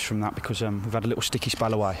positives from that, because we've had a little sticky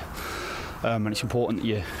spell away, and it's important that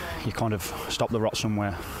you kind of stop the rot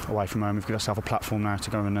somewhere away from home. We've got to have a platform now to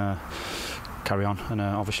go and carry on, and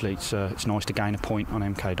obviously it's nice to gain a point on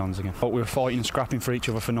MK Dons again. But we were fighting and scrapping for each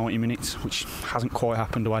other for 90 minutes, which hasn't quite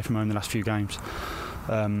happened away from home the last few games.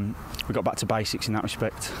 We got back to basics in that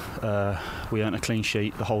respect. We earned a clean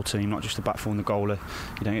sheet, the whole team, not just the back 4 and the goalie.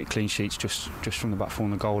 You don't get clean sheets just from the back 4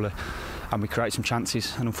 and the goalie. And we created some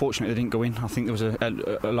chances, and unfortunately they didn't go in. I think there was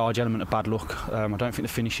a large element of bad luck. I don't think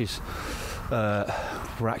the finishes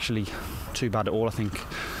were actually too bad at all. I think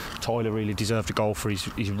Tyler really deserved a goal for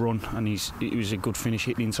his run, and it was a good finish,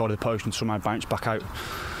 hit the inside of the post and somehow bounced back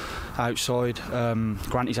outside.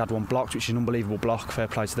 Granty's had 1 blocked, which is an unbelievable block. Fair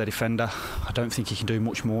play to their defender. I don't think he can do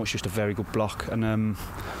much more. It's just a very good block. And I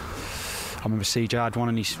remember CJ had 1,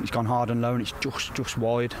 and he's gone hard and low, and it's just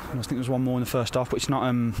wide. And I think there was 1 more in the first half, but it's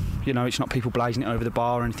not it's not people blazing it over the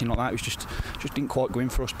bar or anything like that. It was just didn't quite go in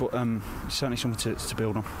for us, but it's certainly something to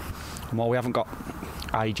build on. And while we haven't got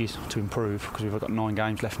ages to improve, because we've got 9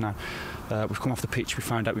 games left now, we've come off the pitch, we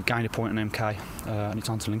found out we've gained a point on MK, and it's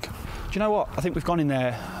on to Lincoln. Do you know what? I think we've gone in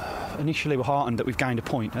there. Initially we're heartened that we've gained a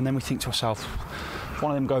point, and then we think to ourselves, if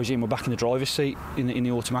one of them goes in, we're back in the driver's seat in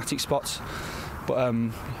the automatic spots. But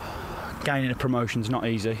gaining a promotion's not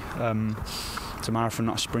easy. It's a marathon,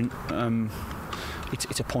 not a sprint.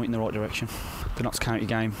 It's a point in the right direction. The Notts County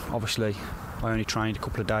game, obviously I only trained a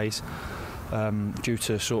couple of days due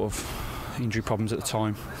to sort of injury problems at the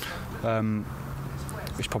time.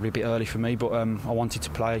 It was probably a bit early for me, but I wanted to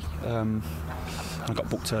play. I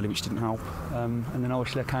got booked early, which didn't help, and then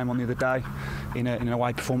obviously I came on the other day in an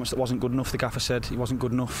away performance that wasn't good enough. The gaffer said it wasn't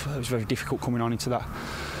good enough. It was very difficult coming on into that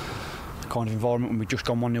kind of environment when we'd just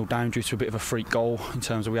gone 1-0 down due to a bit of a freak goal, in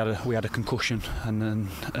terms of we had a concussion, and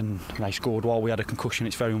they scored while we had a concussion.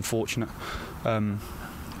 It's very unfortunate,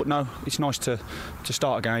 but no, it's nice to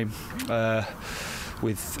start a game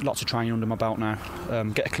with lots of training under my belt now,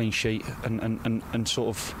 get a clean sheet, and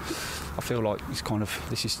sort of I feel like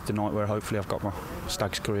this is the night where hopefully I've got my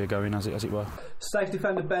Stags career going, as it were. Stags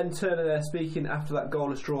defender Ben Turner there speaking after that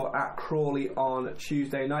goalless draw at Crawley on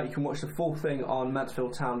Tuesday night. You can watch the full thing on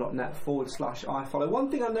mansfieldtown.net/iFollow.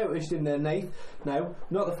 One thing I noticed in there, Nath, no,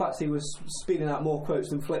 not the fact he was speeding out more quotes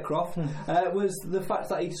than Flitcroft, was the fact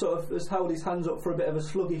that he sort of has held his hands up for a bit of a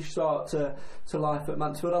sluggish start to life at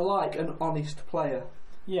Mansfield. I like an honest player.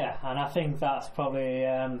 Yeah, and I think that's probably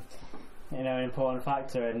an important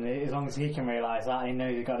factor, and as long as he can realise that, he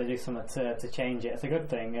knows he's got to do something to change it. It's a good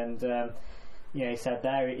thing, and he said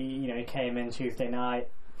there, he came in Tuesday night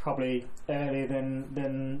probably earlier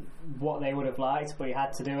than what they would have liked, but he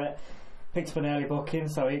had to do it. Picked up an early booking,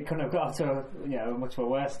 so he couldn't have got to much of a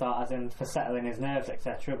worse start, as in for settling his nerves,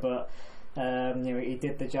 etc. But he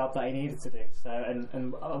did the job that he needed to do. So,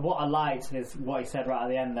 and what I liked is what he said right at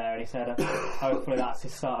the end there. And he said, hopefully that's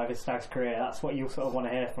his start of his Stags career. That's what you sort of want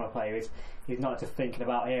to hear from a player. He's not just thinking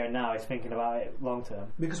about here and now. He's thinking about it long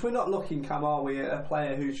term. Because we're not looking, Cam, are we, at a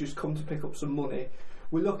player who's just come to pick up some money.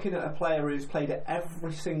 We're looking at a player who's played at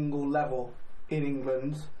every single level in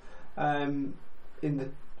England,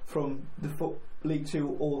 from the League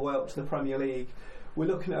 2 all the way up to the Premier League. We're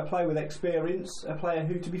looking at a player with experience, a player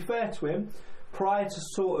who, to be fair to him, prior to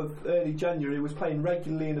sort of early January, was playing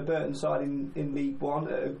regularly in the Burton side in League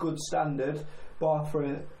 1 at a good standard, bar for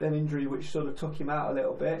an injury which sort of took him out a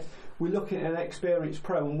little bit. We're looking at an experienced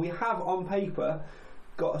pro, and we have on paper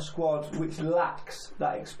got a squad which lacks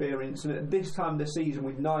that experience, and at this time of the season,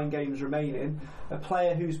 with 9 games remaining, a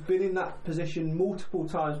player who's been in that position multiple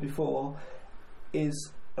times before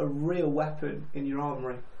is a real weapon in your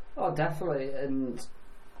armoury. Oh, definitely, and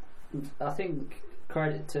I think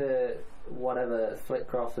credit to whatever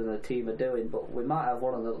Flitcroft and the team are doing, but we might have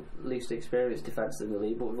one of the least experienced defences in the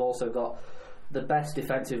league, but we've also got the best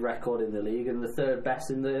defensive record in the league and the third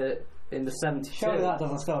best in the 72. Surely that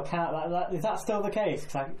doesn't still count. Is that still the case?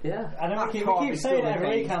 Yeah. I know we keep saying it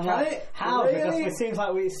every week. I'm like, how? Really? Because it seems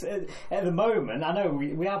like at the moment, I know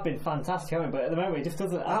we have been fantastic, haven't we? But at the moment, it just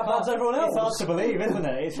doesn't. How bad's everyone else? It's hard to believe, isn't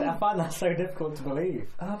it? I find that so difficult to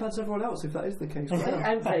believe. How bad's everyone else if that is the case? I think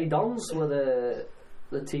MK Dons were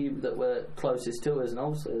the team that were closest to us, and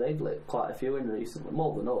obviously they've let quite a few in recently,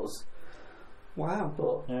 more than us. Wow.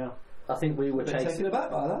 But yeah, I think we were taken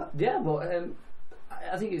aback by that. Yeah, but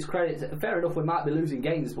I think it's credit. Fair enough, we might be losing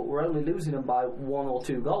games, but we're only losing them by 1 or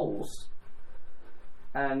 2 goals.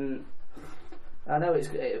 And I know it's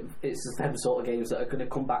them sort of games that are going to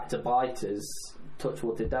come back to bite us. Touch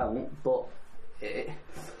wood, they don't. But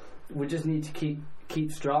we just need to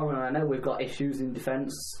keep strong. And I know we've got issues in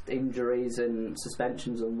defence, injuries and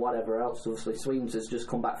suspensions and whatever else. Obviously, Sweens has just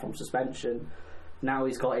come back from suspension. Now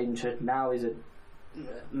he's got injured. Now he's a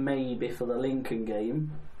maybe for the Lincoln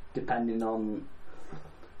game, depending on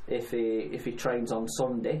if he trains on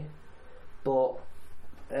Sunday. But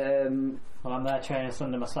well, I'm there training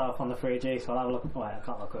Sunday myself on the 3G, so I'll have a look. Wait, I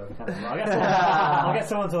can't look over. I'll get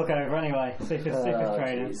someone to look over anyway. See if it's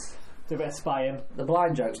training. Geez. Do a bit of spying. The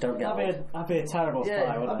blind jokes don't get I'd be a terrible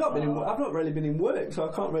spy. I've not really been in work, so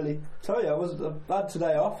I can't really tell you. I had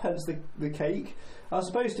today off, hence the cake. I was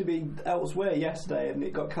supposed to be elsewhere yesterday, and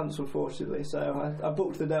it got cancelled, fortunately. So I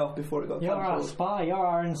booked the day off before it got cancelled. You're our spy. You're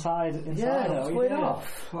our inside. Yeah, we're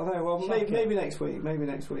off. I know. Well, maybe next week. Maybe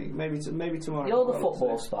tomorrow. You're the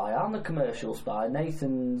football spy. I'm the commercial spy.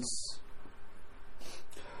 Nathan's.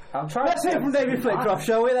 Let's hear from David Flitcroft,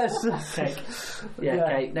 shall we? Cake.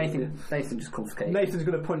 Cake. Nathan just comes for cake. Nathan's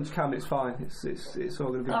going to punch Cam. It's fine. It's all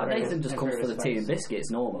going to be. Nathan just comes for the tea and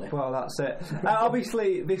biscuits normally. Well, that's it.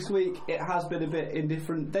 Obviously, this week it has been a bit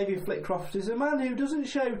indifferent. David Flitcroft is a man who doesn't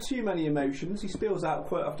show too many emotions. He spills out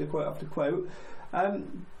quote after quote after quote.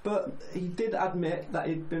 But he did admit that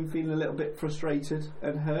he'd been feeling a little bit frustrated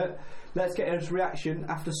and hurt. Let's get his reaction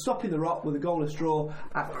after stopping the Rock with a goalless draw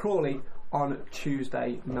at Crawley on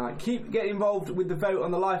Tuesday night. Keep getting involved with the vote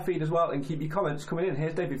on the live feed as well, and keep your comments coming in.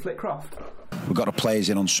 Here's David Flitcroft. We've got the players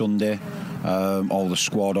in on Sunday, all the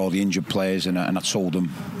squad, all the injured players, and I told them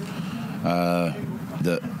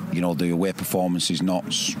that the away performance is not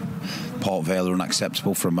Port Vale are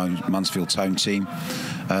unacceptable for a Mansfield Town team.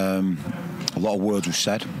 A lot of words were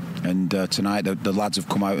said, and tonight the lads have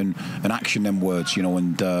come out and actioned them words,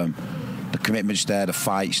 and the commitment's there, the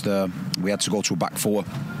fight's there. We had to go to a back 4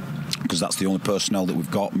 because that's the only personnel that we've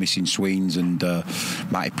got, missing Sweens and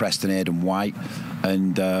Matty Preston, Aidan White,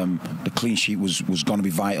 and the clean sheet was going to be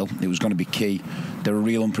vital. It was going to be key. They're a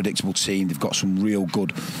real unpredictable team. They've got some real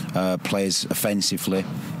good players offensively,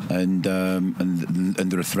 and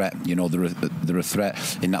they're a threat. They're a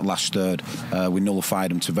threat in that last third. We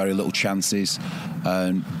nullified them to very little chances,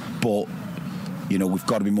 but we've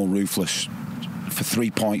got to be more ruthless. For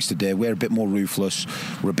 3 points today, we're a bit more ruthless,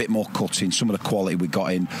 we're a bit more cutting. Some of the quality we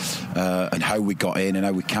got in and how we got in and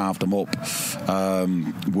how we carved them up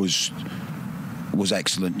was was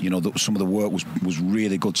excellent. You know, some of the work was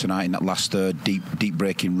really good tonight in that last third. Deep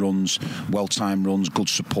breaking runs, well timed runs, good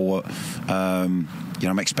support. You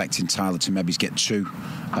know, I'm expecting Tyler to maybe get 2.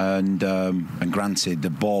 And granted, the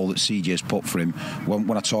ball that CJ's put for him,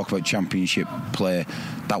 when I talk about championship play,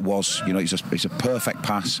 that was, you know, it's a perfect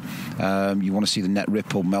pass. You want to see the net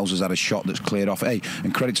ripple. Mel's has had a shot that's cleared off. Hey,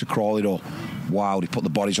 and credit to Crawley though. Wow, they put the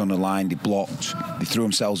bodies on the line, they blocked, they threw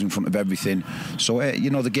themselves in front of everything. So, you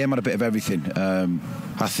know, the game had a bit of everything.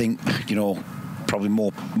 I think, you know, probably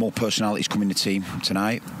more personalities coming in the team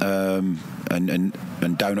tonight.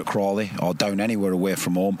 And down at Crawley or down anywhere away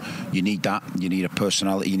from home, you need that. You need a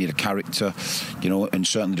personality, you need a character, you know, and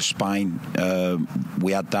certainly the spine.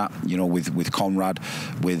 We had that, you know, with Conrad,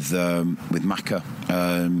 with Macca,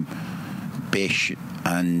 Bish,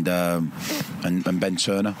 and Ben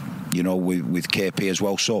Turner, you know, with KP as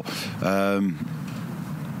well. So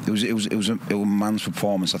it was a man's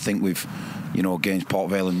performance. I think with, you know, against Port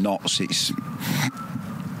Vale and Notts, it's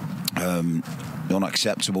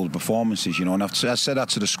unacceptable performances, you know, and I said that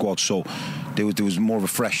to the squad. So there was more of a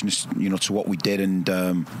freshness, you know, to what we did, and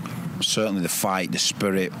certainly the fight, the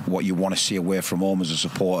spirit, what you want to see away from home as a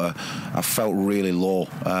supporter. I felt really low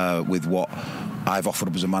with what I've offered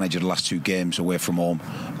up as a manager the last 2 games away from home,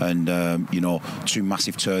 and you know, 2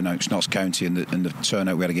 massive turnouts, Notts County and the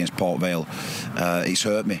turnout we had against Port Vale. It's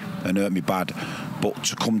hurt me bad, but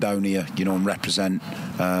to come down here, you know, and represent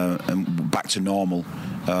and back to normal.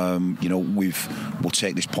 You know, we'll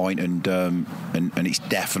take this point, and it's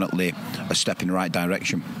definitely a step in the right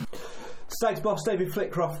direction. Stags boss David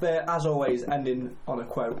Flitcroft there, as always, ending on a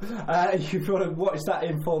quote. If you want to watch that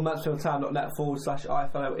in full,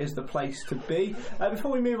 mansfieldtown.net/IFLO is the place to be.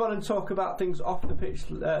 Before we move on and talk about things off the pitch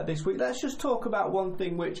this week, let's just talk about one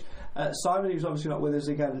thing which Simon, who's obviously not with us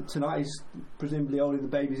again tonight, he's presumably holding the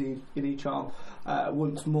babies in each arm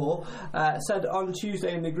once more, said on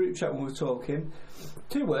Tuesday in the group chat when we were talking,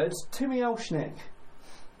 2 words, Timmy Elshnick.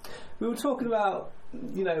 We were talking about,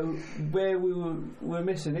 you know, where we were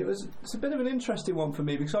missing. It's a bit of an interesting one for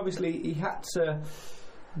me, because obviously he had to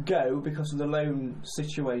go because of the loan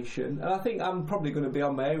situation, and I think I'm probably going to be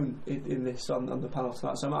on my own in this on the panel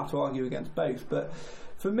tonight, so I might have to argue against both. But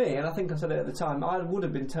for me, and I think I said it at the time, I would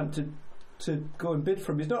have been tempted to go and bid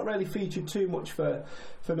for him. He's not really featured too much for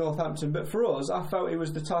Northampton, but for us, I felt he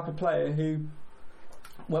was the type of player who,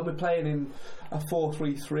 when we're playing in a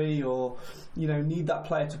 4-3-3, or, you know, need that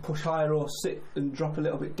player to push higher or sit and drop a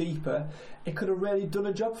little bit deeper, it could have really done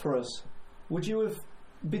a job for us. Would you have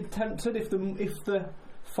been tempted if the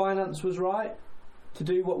finance was right to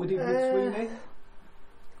do what we did with Sweeney?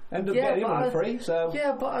 End up getting him on free, so...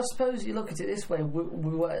 Yeah, but I suppose you look at it this way,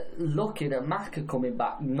 we were looking at Macca coming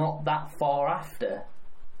back not that far after.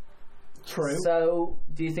 True. So,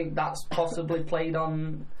 do you think that's possibly played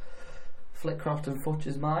on Flitcroft and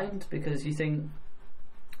Futcher's mind? Because you think,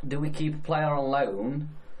 do we keep a player on loan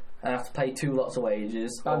and have to pay 2 lots of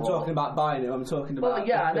wages? I'm talking about buying him, I'm talking about... Well,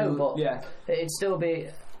 yeah, I know, but it'd still be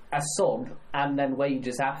a sub and then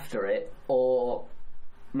wages after it, or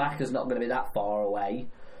Macca's not going to be that far away.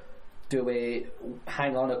 Do we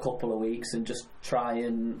hang on a couple of weeks and just try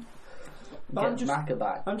and get Macca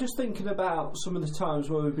back? I'm just thinking about some of the times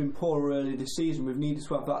where we've been poor early this season. We've needed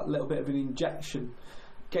to have that little bit of an injection,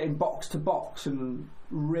 getting box to box and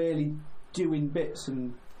really doing bits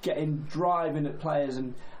and driving at players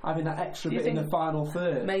and having that extra bit in the final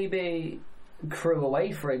third. Maybe Crewe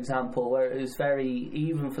away, for example, where it was very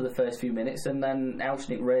even for the first few minutes, and then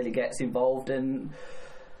Elshnick really gets involved and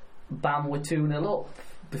bam, we're 2-0 up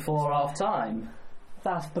before half time.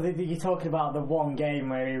 But you're talking about the one game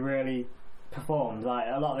where he really performed. Like,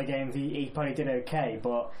 a lot of the games he probably did okay,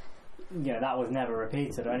 but, you know, that was never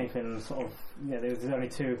repeated or anything. Sort of, you know, there was only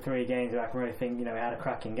 2-3 games where I can really think, you know, we had a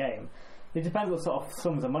cracking game. It depends what sort of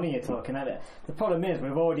sums of money you're talking at. The problem is,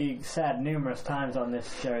 we've already said numerous times on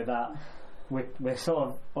this show that we're sort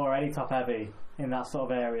of already top heavy in that sort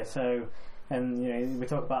of area. So, and, you know, we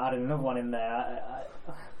talk about adding another one in there.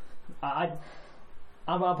 I'd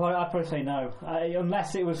probably say no,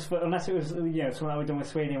 unless it was you know, something like we've done with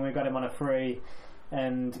Sweeney and we got him on a free,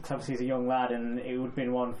 and cause obviously he's a young lad and it would have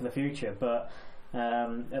been one for the future. But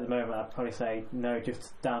at the moment, I'd probably say no,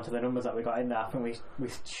 just down to the numbers that we got in there. I think we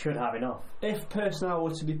should have enough. If personnel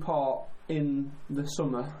were to depart in the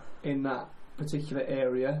summer in that particular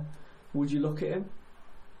area, would you look at him?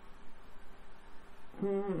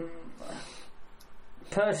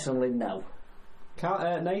 Personally, no.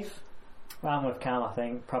 Nath? I'm with Cam, I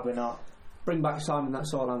think. Probably not. Bring back Simon,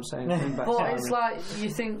 that's all I'm saying. Bring back Simon. It's like, you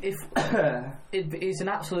think if it's an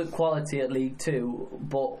absolute quality at League 2,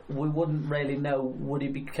 but we wouldn't really know, would he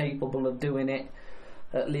be capable of doing it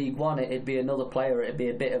at League One, it'd be another player. It'd be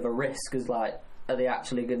a bit of a risk, as like, are they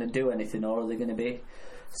actually going to do anything, or are they going to be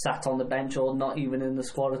sat on the bench, or not even in the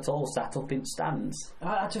squad at all, sat up in stands?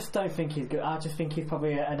 I just don't think he's good. I just think he's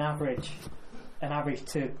probably an average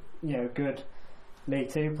to good League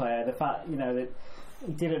Two player. The fact that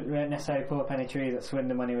he didn't necessarily pull up any trees at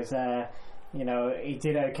Swindon when he was there. He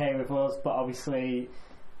did okay with us, but obviously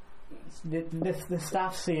the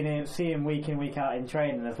staff seeing him week in, week out in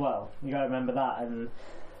training as well. You got to remember that, and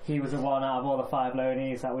he was the one out of all the 5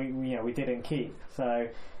 loanees that we didn't keep. So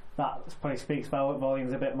that probably speaks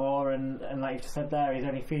volumes a bit more. And like you just said there, he's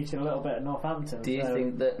only featured a little bit at Northampton. Do you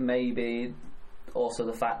think that maybe also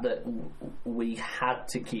the fact that we had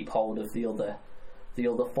to keep hold of the other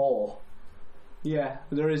 4? Yeah,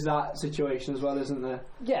 there is that situation as well, isn't there?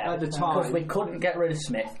 Yeah, at the time, because we couldn't get rid of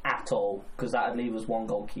Smith at all, because that'd leave us 1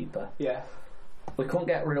 goalkeeper. Yeah, we couldn't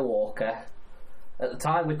get rid of Walker. At the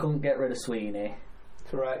time, we couldn't get rid of Sweeney.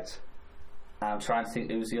 Correct. I'm trying to think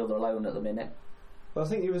who's the other loan at the minute. Well, I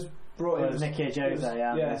think he was brought in. It was Nicky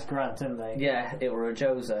Jose, it's Grant, didn't they? Yeah, it were a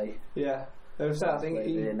Jose. Yeah. I think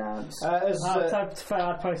he announced. I'd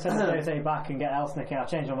probably send Jose back and get Elsnick out.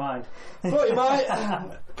 Change my mind. Thought you might.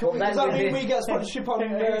 Does that mean we get sponsorship on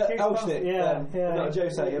Elsnick? Yeah. Not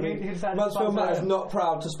Jose. I mean, Mansfield Matt is not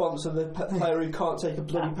proud to sponsor the player who can't take a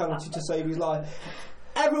bloody penalty to save his life.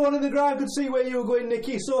 Everyone in the ground could see where you were going,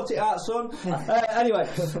 Nicky. Sort it out, son. Anyway,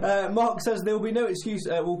 Mark says there will be no excuse.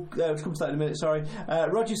 We'll come to that in a minute, sorry.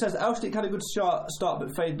 Roger says Elshnick had a good start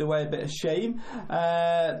but faded away, a bit of shame.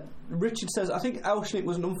 Richard says, I think Elshnick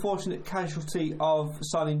was an unfortunate casualty of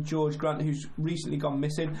signing George Grant, who's recently gone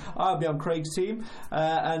missing. I'll be on Craig's team.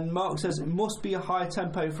 And Mark says it must be a high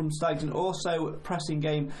tempo from Stags and also pressing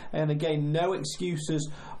game. And again, no excuses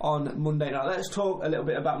on Monday. Now let's talk a little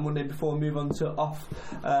bit about Monday before we move on to off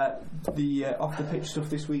the pitch stuff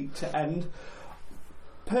this week to end.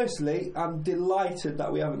 Personally, I'm delighted that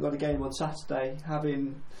we haven't got a game on Saturday,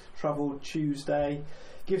 having travelled Tuesday.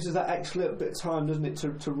 Gives us that extra little bit of time, doesn't it,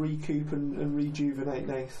 to recoup and rejuvenate,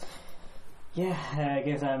 Nath? Yeah, it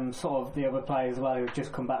gives them sort of the other players as well who've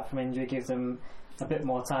just come back from injury, gives them a bit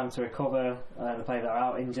more time to recover. The players that are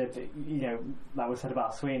out injured, like we said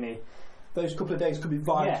about Sweeney, those couple of days could be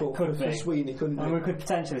vital for Sweeney, couldn't it? And we could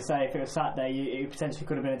potentially say if it was Saturday, it potentially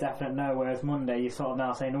could have been a definite no, whereas Monday you're sort of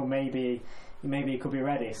now saying, maybe he could be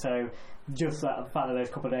ready. So just the fact that those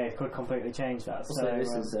couple of days could completely change that. So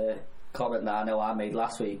this is a comment that I know I made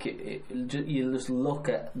last week. You just look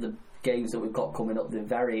at the games that we've got coming up, they're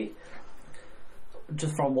very,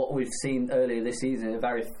 just from what we've seen earlier this season, they're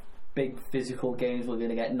very big physical games. We're going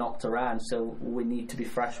to get knocked around, so we need to be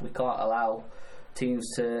fresh. We can't allow teams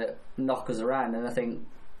to knock us around. And I think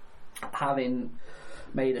having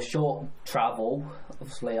made a short travel,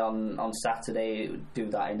 obviously on Saturday, do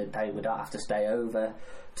that in the day, we don't have to stay over,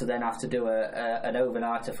 to then have to do an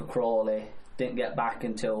overnighter for Crawley. Didn't get back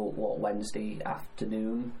until Wednesday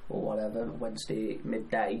afternoon or whatever, Wednesday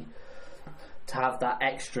midday. To have that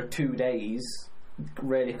extra 2 days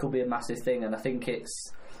really could be a massive thing. And I think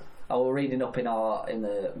I was reading up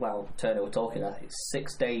Turner were talking, I think it's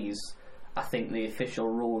 6 days. I think the official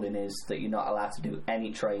ruling is that you're not allowed to do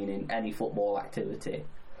any training, any football activity.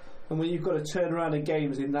 And when you've got to turn around in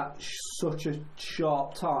games in that such a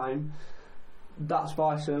sharp time, that's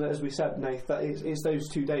vital. As we said, Nath, that it's those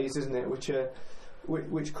 2 days, isn't it,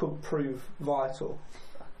 which could prove vital.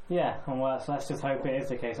 Yeah, and let's just hope it is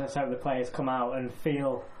the case. Let's hope the players come out and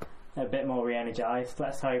feel a bit more re-energised.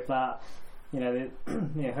 Let's hope that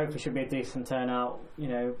hopefully should be a decent turnout.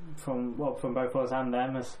 From both us and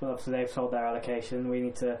them. As obviously they've sold their allocation, we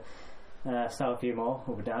need to sell a few more.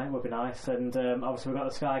 Would be nice. And obviously we've got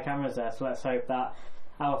the Sky cameras there, so let's hope that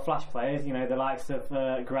our flash players, the likes of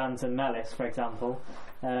Grant and Mellis, for example,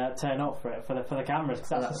 turn up for the cameras, because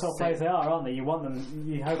that's the sort of players they are, aren't they? You want them.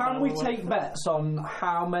 You hope. Can we take bets on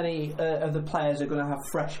how many of the players are going to have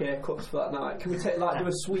fresh haircuts for that night? Can we do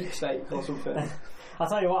a sweepstake or something? I'll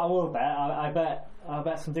tell you what I will bet. I'll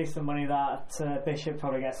bet some decent money that Bishop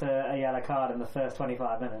probably gets a yellow card in the first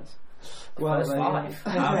 25 minutes. Well, that's 5.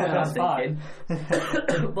 That's thinking.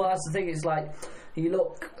 But that's the thing. It's like, you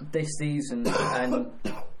look this season, and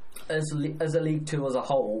as a League Two as a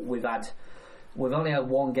whole, we've only had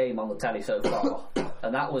one game on the telly so far,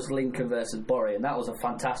 and that was Lincoln versus Bury, and that was a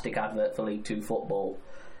fantastic advert for League Two football.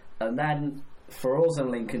 And then for us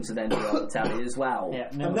and Lincoln to then be on the telly as well.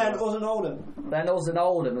 And then us and Oldham. Then us and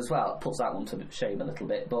Oldham as well. It puts that one to shame a little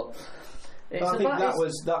bit, but I think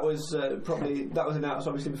that was probably announced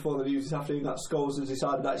obviously before the news this afternoon that Scholes has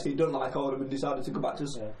decided actually he doesn't like Oldham and decided to go back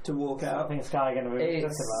to walk out. I think Sky are going to move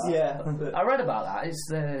about. Yeah, I read about that. It's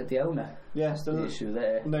the owner. Yeah, still the issue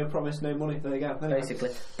there. No promise, no money. There you go. Anyway. Basically,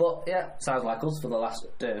 but yeah, sounds like us for the last.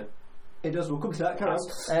 It does. We'll come to that. Carry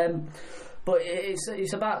on. But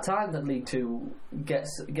it's about time that League Two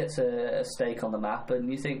gets a stake on the map,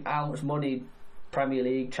 and you think how much money Premier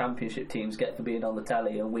League Championship teams get for being on the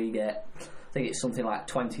telly, and we get, I think it's something like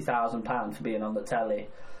 £20,000 for being on the telly,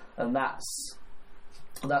 and that's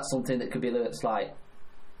something that could be that's like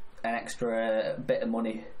an extra bit of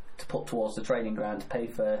money to put towards the training ground to pay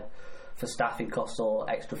for staffing costs or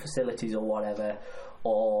extra facilities or whatever,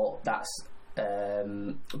 or that's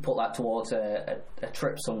put that towards a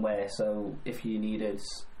trip somewhere. So if you needed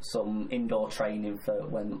some indoor training for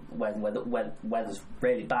when weather's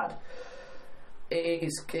really bad,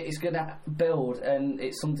 it's going to build, and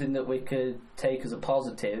it's something that we could take as a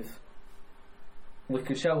positive. We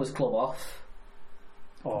could show as club off.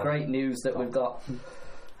 Great news that we've got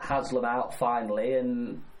Haslam out finally,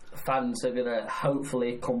 and fans are going to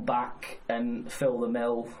hopefully come back and fill the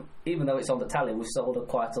mill. Even though it's on the telly, we've sold up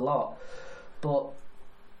quite a lot, but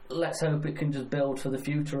let's hope it can just build for the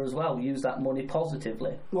future as well. Use that money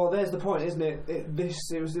positively. Well, there's the point, isn't it?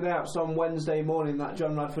 It was announced on Wednesday morning that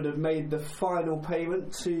John Radford had made the final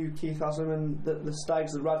payment to Keith Haslam, and the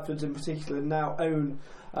Stags, the Radfords in particular, now own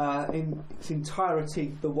in its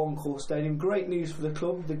entirety the One Call Stadium. Great news for the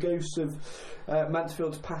club. The ghosts of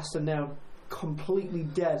Mansfield's past are now completely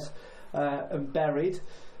dead and buried.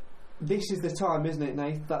 This is the time, isn't it,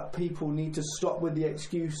 Nate, that people need to stop with the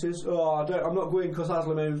excuses. I'm not going because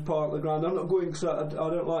Haslam owns part of the ground. I'm not going because I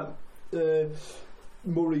don't like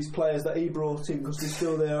Murray's players that he brought in because they're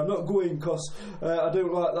still there. I'm not going because I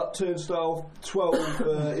don't like that turnstile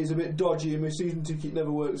 12 is a bit dodgy and my season ticket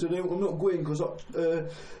never works. I'm not going because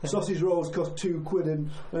sausage rolls cost £2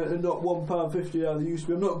 and not £1.50 how they used to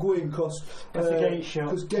be. I'm not going because the gate's shut.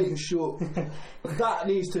 Because gate's shut. That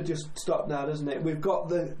needs to just stop now, doesn't it? We've got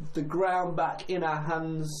the ground back in our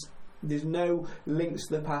hands. There's no links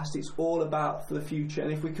to the past. It's all about for the future.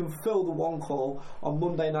 And if we can fill the One Call on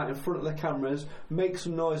Monday night in front of the cameras, make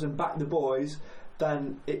some noise and back the boys,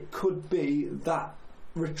 then it could be that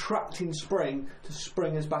retracting spring to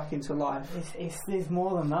spring us back into life. It's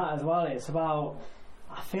more than that as well. It's about,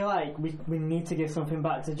 I feel like we need to give something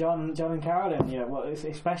back to John and Carolyn.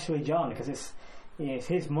 Especially John, because it's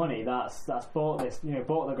his money that's bought this.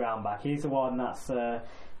 Bought the ground back. He's the one that's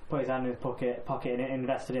put his hand in his pocket and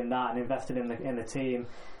invested in that and invested in the team.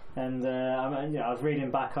 And I was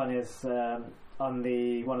reading back on his on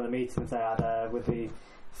one of the meetings I had with the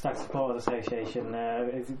Stag Supporters Association.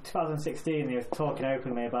 It was 2016. He was talking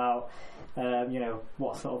openly about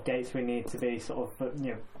what sort of gates we need to be sort of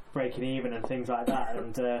breaking even and things like that.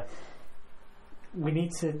 And we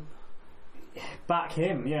need to back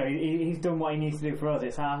him. He's done what he needs to do for us.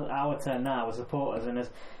 It's our turn now as supporters and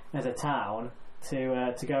as a town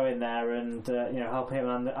to go in there and help him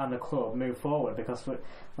and the club move forward, because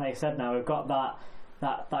like you said, now we've got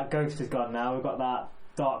that ghost is gone now. We've got that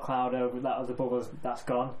dark cloud over that was above us, that's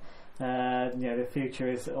gone. The future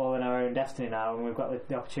is all in our own destiny now, and we've got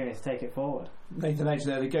the opportunity to take it forward. Nathan Edge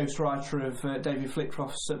there, the ghostwriter of David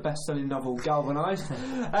Flitcroft's best-selling novel Galvanised.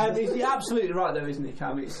 He's absolutely right though, isn't he,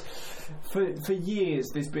 Cam? It's for years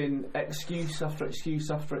there's been excuse after excuse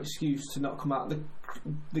after excuse to not come out.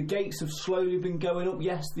 The gates have slowly been going up.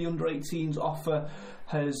 Yes, the under-18s offer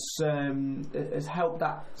has helped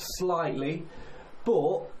that slightly,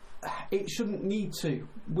 but it shouldn't need to.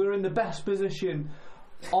 We're in the best position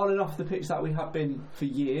on and off the pitch that we have been for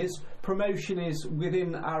years. Promotion is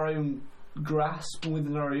within our own grasp,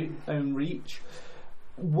 within our own reach.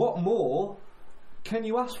 What more can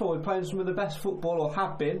you ask for? We're playing some of the best football, or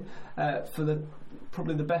have been, for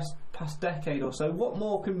probably the best past decade or so. What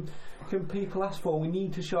more can people ask for? We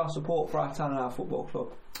need to show our support for our town and our football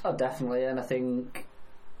club. Oh, definitely, and I think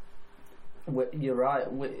you're right.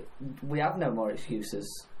 We have no more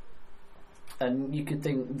excuses. And you could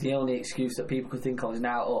think the only excuse that people could think of is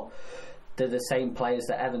now, they're the same players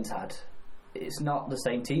that Evans had. It's not the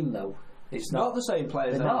same team, though. It's not the same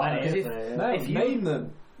players. They're not. If you name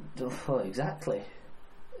them. Oh, exactly.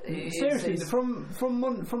 Seriously,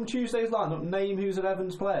 from Tuesday's lineup, name who's an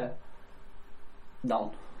Evans player.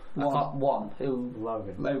 None. One. Who?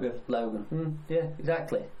 Logan. Yeah,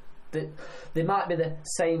 exactly. They might be the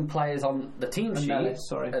same players on the team sheet.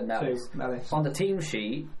 Nellis. On the team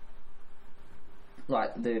sheet,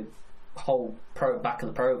 like the whole back of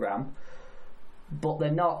the programme, but they're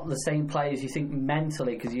not the same players you think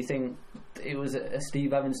mentally, because you think it was a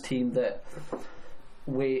Steve Evans team that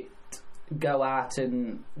go out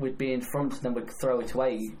and we'd be in front and then we'd throw it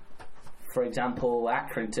away. For example,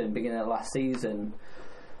 Accrington, beginning of last season,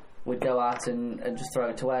 we'd go out and just throw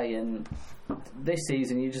it away. And this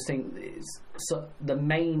season, you just think the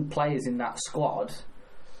main players in that squad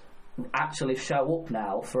actually show up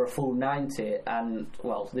now for a full 90, and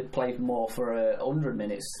well, they've played more for 100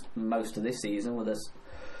 minutes most of this season with us.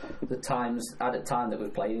 The added time that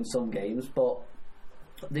we've played in some games, but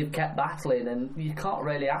they've kept battling, and you can't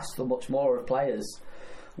really ask for much more of players.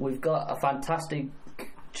 We've got a fantastic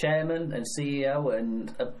chairman and CEO and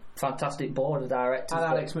a fantastic board of directors. And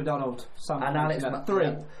Alex McDonald.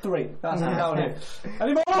 Three. That's how it is.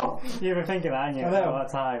 Any more? You've been thinking that, haven't you? All that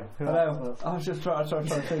time. Hello. I was just trying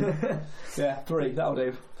to think. Yeah, 3. That'll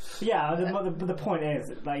do. Yeah, the point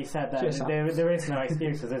is, like you said, that there is no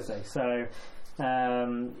excuses, is there? So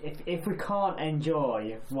if we can't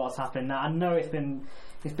enjoy what's happened now, I know it's been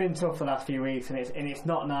tough the last few weeks, and it's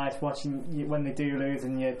not nice watching when they do lose.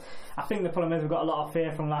 And I think the problem is we've got a lot of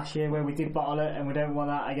fear from last year where we did bottle it, and we don't want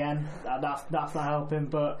that again. That's not helping.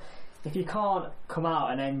 But if you can't come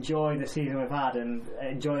out and enjoy the season we've had and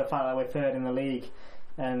enjoy the fact that we're third in the league,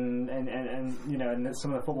 and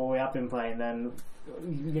some of the football we have been playing, then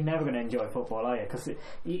you're never going to enjoy football, are you? Because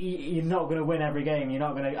you're not going to win every game. You're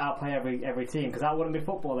not going to outplay every team, because that wouldn't be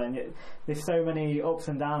football then. There's so many ups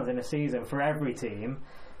and downs in a season for every team.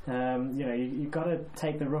 You've got to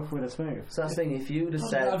take the rough with the smooth. So I was thinking, if you'd have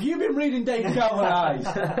said... Have you been reading David Galvanise?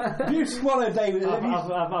 Have you swallowed David? I've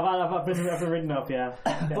been reading up, yeah.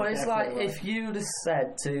 But it's like, if you'd have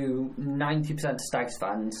said to 90% of Stags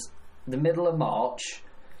fans, the middle of March,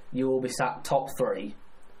 you will be sat top 3...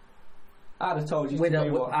 I'd have told you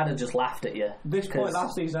I'd have just laughed at you. This point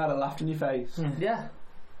last season, I'd have laughed in your face. Yeah.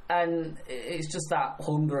 And it's just that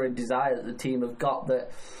hunger and desire that the team have got that...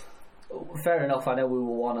 Fair enough, I know we were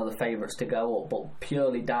one of the favourites to go up, but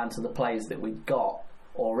purely down to the players that we've got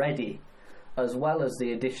already, as well as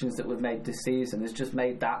the additions that we've made this season, has just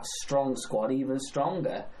made that strong squad even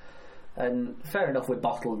stronger. And fair enough, we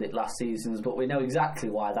bottled it last season, but we know exactly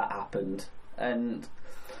why that happened. And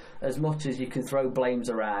as much as you can throw blames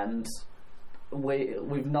around...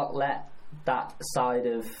 We've not let that side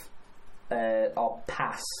of our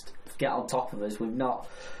past get on top of us. We've not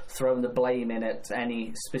thrown the blame in at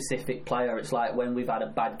any specific player. It's like when we've had a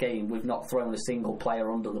bad game, we've not thrown a single player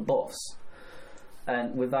under the bus.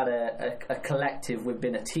 And we've had a collective, we've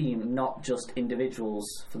been a team, not just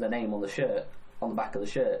individuals for the name on the shirt, on the back of the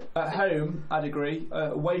shirt. At home, I'd agree.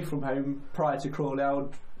 Away from home, prior to Crawley, I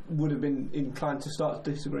would have been inclined to start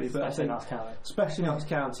to disagree. But especially Notts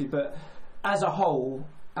County. But as a whole,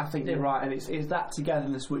 I think you're right, and it's that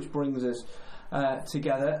togetherness which brings us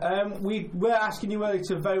together. We're asking you earlier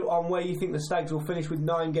to vote on where you think the Stags will finish with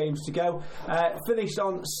 9 games to go. Finished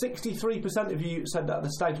on 63% of you said that the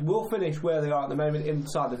Stags will finish where they are at the moment,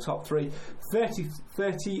 inside the top 3.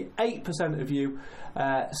 38% of you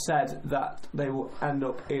said that they will end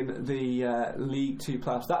up in the League 2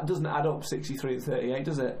 playoffs. That doesn't add up 63 to 38,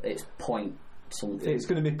 does it? It's point something. It's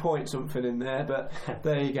going to be point something in there, but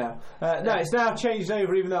there you go. No, it's now changed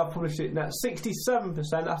over, even though I've published it now.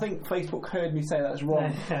 67%. I think Facebook heard me say that's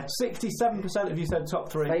wrong. 67% of you said top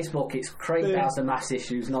 3. Facebook, it's Craig has the mass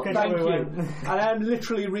issues, not... Thank you. And I'm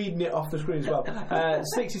literally reading it off the screen as well.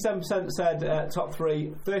 67% said top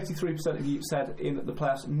 3. 33% of you said in the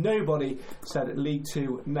playoffs. Nobody said League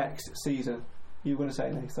 2 next season. You were going to say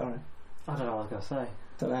anything? Sorry. I don't know what I was going to say.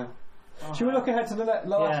 Don't know. Should we look ahead to the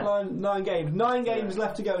last 9 games? 9 games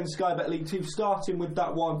left to go in Sky Bet League 2, starting with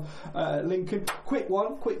that one, Lincoln. Quick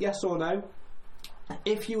yes or no.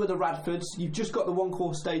 If you were the Radfords, you've just got the One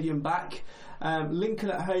Call Stadium back.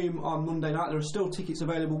 Lincoln at home on Monday night. There are still tickets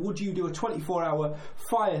available. Would you do a 24-hour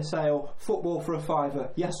fire sale, football for a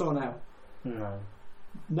 £5? Yes or no? No.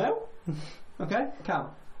 No? Okay, Cam.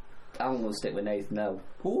 I'm going to stick with Nathan, no.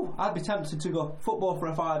 Ooh, I'd be tempted to go football for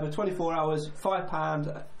a £5, 24 hours,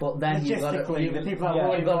 £5. But then you've got to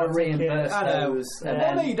reimburse those,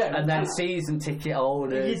 and then season ticket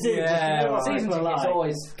holders. You do. Season tickets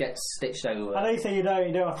always get stitched over. I know you say you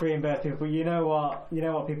don't have to reimburse people, but you know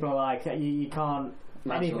what people are like. You can't.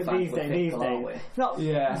 These days, it's not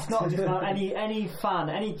just about any fan,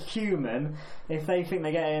 any human. If they think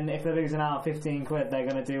if they're losing out on £15, they're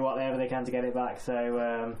going to do whatever they can to get it back.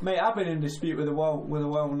 So, mate, I've been in dispute with a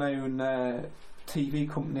well-known TV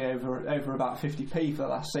company over about 50p for the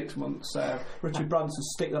last 6 months. Richard Branson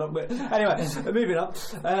stick that up with. Anyway, moving on.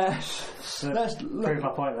 Let's prove my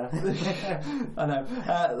point there. I know.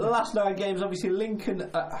 The last 9 games, obviously Lincoln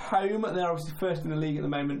at home. They're obviously first in the league at the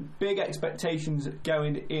moment. Big expectations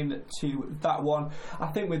going into that one. I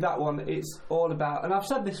think with that one, it's all about, and I've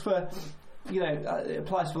said this for it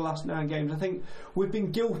applies for the last 9 games. I think we've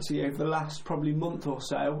been guilty over the last probably month or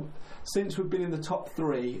so, since we've been in the top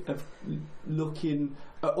 3, of looking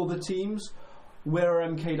at other teams. Where are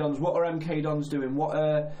MK Dons? What are MK Dons doing? What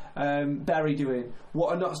are Bury doing?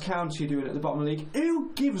 What are Notts County doing at the bottom of the league?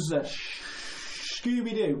 Who gives a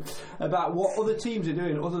Scooby-Doo about what other teams are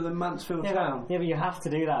doing other than Mansfield Town? Yeah, but you have to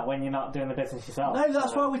do that when you're not doing the business yourself. No,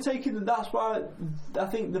 that's why we're taking. That's why I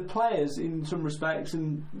think the players, in some respects,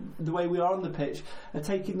 and the way we are on the pitch, are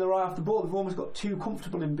taking their eye off the ball. They've almost got too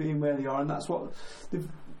comfortable in being where they are, and that's what they've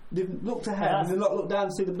looked ahead and they've not looked down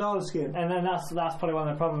to see the banana skin. And then that's probably one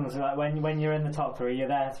of the problems. Like when you're in the top 3, you're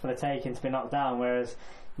there for the taking to be knocked down. Whereas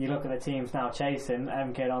you look at the teams now chasing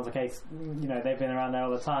MK Dons. Okay, they've been around there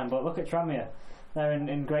all the time. But look at Tranmere. They're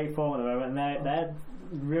in great form at the moment, and they're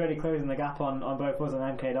really closing the gap on both us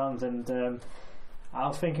and MK Dons. And I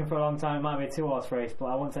was thinking for a long time it might be a 2-horse race, but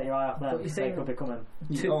I won't take your eye off them. But they could be coming.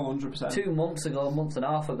 100%. 2 months ago, a month and a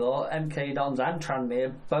half ago, MK Dons and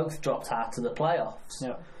Tranmere both dropped out of the playoffs.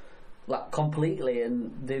 Yeah. Like completely,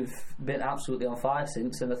 and they've been absolutely on fire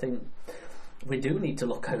since. And I think we do need to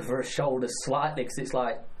look over our shoulders slightly, because it's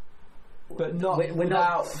like, but not we're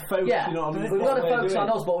not focusing on. We've got to focus on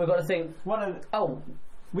us, but we've got to think.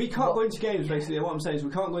 We can't go into games. Basically, what I'm saying is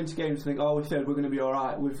we can't go into games and think, we're third, we're going to be all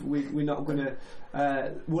right. We're not going to.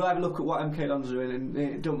 We'll have a look at what MK Dons are doing, and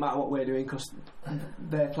it don't matter what we're doing because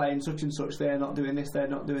they're playing such and such. They're not doing this. They're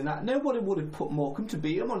not doing that. Nobody would have put Morecambe to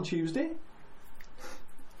beat them on Tuesday.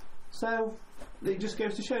 So it just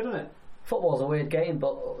goes to show, doesn't it? Football's a weird game,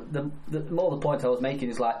 but the more the point I was making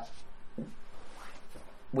is like,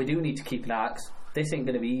 we do need to keep an eye, 'cause this ain't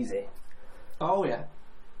going to be easy. Oh yeah.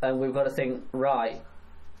 And we've got to think, right,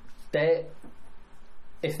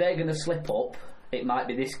 if they're going to slip up, it might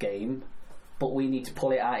be this game, but we need to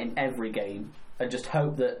pull it out in every game and just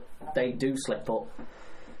hope that they do slip up.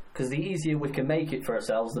 Because the easier we can make it for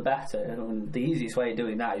ourselves, the better. And the easiest way of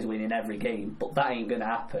doing that is winning every game, but that ain't going to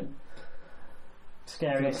happen.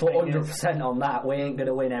 Scary. Put 100% on that. We ain't going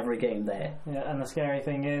to win every game there. Yeah, and the scary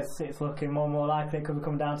thing is, it's looking more and more likely it could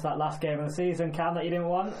come down to that last game of the season, Cam, that you didn't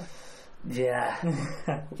want. Yeah,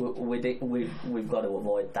 we've got to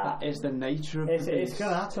avoid that. That is the nature of the beast. It's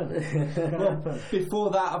going to happen.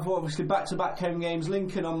 Before that, I've obviously back-to-back home games.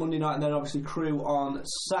 Lincoln on Monday night, and then obviously Crewe on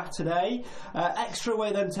Saturday. Extra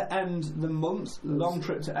away then to end the month. Long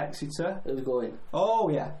trip to Exeter. Who's going? Oh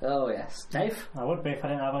yeah. Oh yes, Dave. I would be if I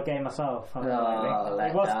didn't have a game myself. It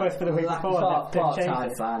was supposed to be the week before.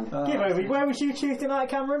 Part-time fan. Where was you Tuesday night,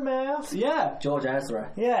 Cameron? May I ask? Yeah, George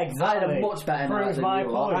Ezra. Yeah, exactly. I had a much better night than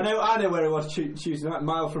you. I know where it was Tuesday night,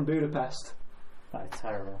 miles from Budapest. That is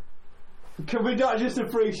terrible. Can we not just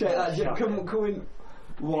appreciate that? Can we?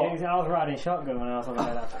 What? Yeah, I was riding shotgun when I was on the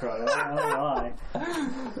way down to Croydon. I don't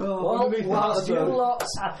know why. Whilst you lot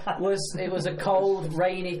it was a cold,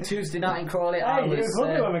 rainy Tuesday night in Crawley. It was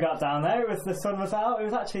lovely when we got down there. The sun was out. It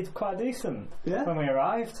was actually quite decent when we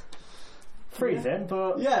arrived. Freezing,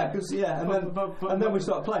 but and then we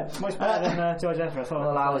started playing. Much better than George Ezra.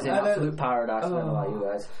 Well, I was in absolute paradise. I don't know about you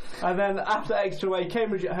guys. And then after extra away,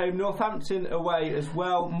 Cambridge at home, Northampton away as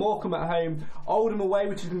well, Morecambe at home, Oldham away,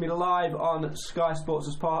 which is going to be live on Sky Sports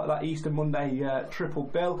as part of that Easter Monday triple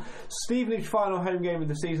bill. Stevenage final home game of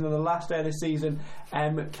the season on the last day of the season,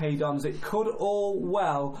 MK Dons. It could all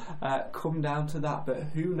well come down to that, but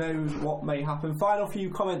who knows what may happen. Final few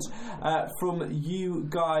comments from you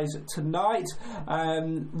guys tonight.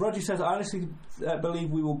 Roger says, I honestly believe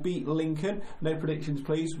we will beat Lincoln. No predictions,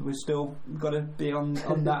 please. We've still got to be on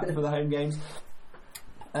that for the home games.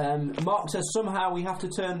 Mark says, somehow we have to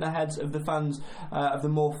turn the heads of the fans of the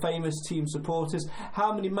more famous team supporters.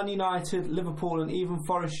 How many Man United, Liverpool and even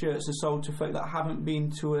Forest shirts are sold to folk that haven't been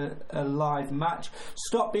to a live match?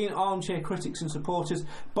 Stop being armchair critics and supporters.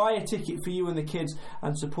 Buy a ticket for you and the kids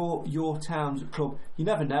and support your town's club. You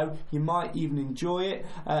never know, you might even enjoy it.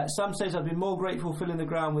 Sam says, I'd be more grateful filling the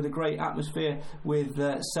ground with a great atmosphere with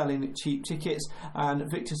selling cheap tickets. And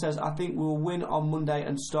Victor says, I think we'll win on Monday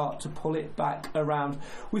and start to pull it back around.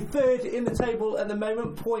 We're third in the table at the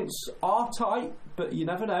moment. Points are tight, but you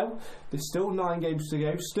never know. There's still 9 games to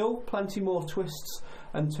go. Still plenty more twists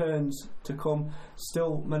and turns to come.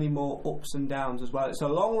 Still many more ups and downs as well. It's a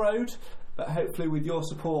long road, but hopefully with your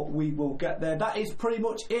support we will get there. That is pretty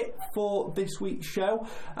much it for this week's show.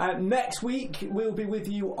 Next week we'll be with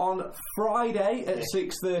you on Friday at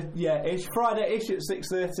 6:30. Friday-ish at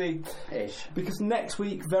 6:30. Because next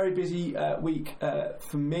week, very busy week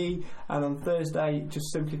for me, and on Thursday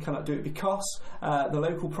just simply cannot do it because the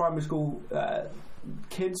local primary school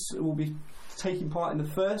kids will be taking part in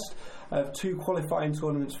the first of 2 qualifying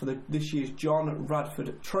tournaments for this year's John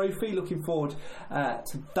Radford Trophy. Looking forward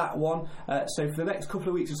to that one. So for the next couple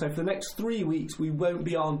of weeks or so, for the next 3 weeks, we won't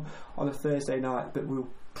be on a Thursday night, but we'll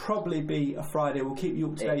probably be a Friday. We'll keep you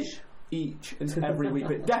up to date each and every week,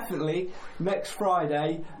 but definitely next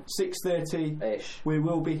Friday 6:30 we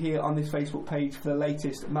will be here on this Facebook page for the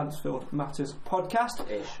latest Mansfield Matters podcast.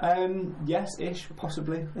 Yes,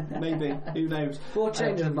 possibly, maybe, who knows. We'll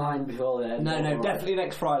change our mind before then. No, definitely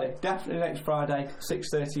next Friday,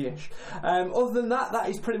 6:30ish. Other than that, that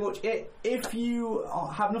is pretty much it. If you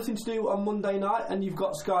have nothing to do on Monday night and you've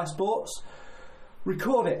got Sky Sports,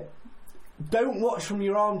 record it. Don't watch from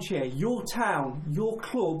your armchair. Your town, your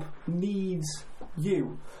club needs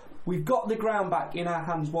you. We've got the ground back in our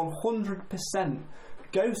hands 100%.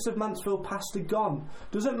 Ghosts of Mansfield Past are gone.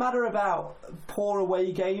 Doesn't matter about poor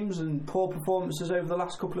away games and poor performances over the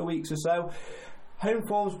last couple of weeks or so. Home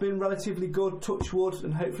form's been relatively good, touch wood,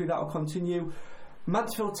 and hopefully that will continue.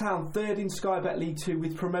 Mansfield Town, 3rd in Sky Bet League 2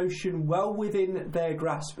 with promotion well within their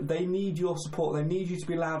grasp. They need your support. They need you to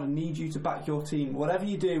be loud and need you to back your team. Whatever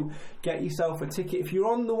you do, get yourself a ticket. If you're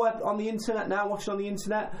on the web, on the internet now, watching on the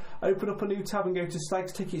internet, open up a new tab and go to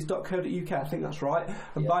stagstickets.co.uk, I think that's right,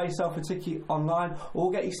 and buy yourself a ticket online,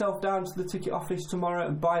 or get yourself down to the ticket office tomorrow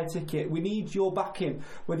and buy a ticket. We need your backing.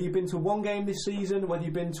 Whether you've been to one game this season, whether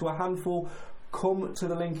you've been to a handful, come to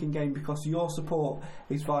the Lincoln game because your support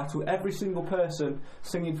is vital. Every single person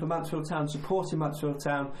singing for Mansfield Town, supporting Mansfield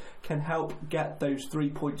Town, can help get those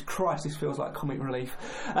 3 points. Christ, this feels like comic relief.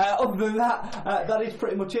 Other than that, that is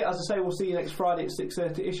pretty much it. As I say, we'll see you next Friday at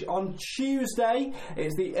 6:30ish. On Tuesday,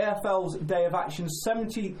 it's the EFL's Day of Action.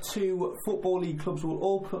 72 Football League clubs will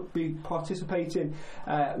all be participating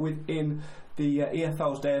within the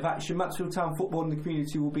EFL's Day of Action. Mansfield Town football in the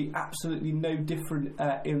community will be absolutely no different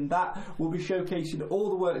in that. We'll be showcasing all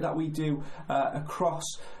the work that we do across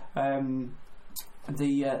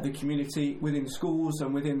the community within schools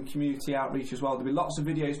and within community outreach as well. There'll be lots of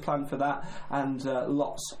videos planned for that, and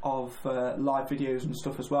lots of live videos and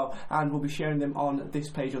stuff as well, and we'll be sharing them on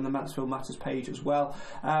this page, on the Mansfield Matters page as well.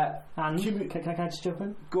 And can I just jump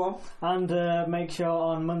in? Go on. And make sure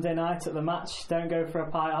on Monday night at the match, don't go for a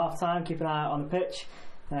pie at half time, keep an eye out on the pitch.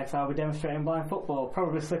 Next, I'll be demonstrating blind football.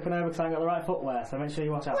 Probably slipping over because I ain't got the right footwear, so make sure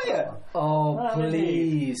you watch out for that one. Oh,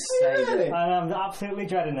 please save it. I'm absolutely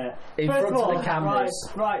dreading it. In First front of all, of the cameras.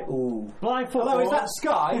 Right. Ooh. Blind football. Hello, is that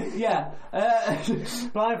Sky? Yeah.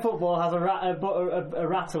 Blind football has a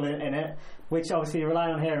rattle in it, which obviously you rely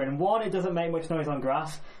on hearing. 1, it doesn't make much noise on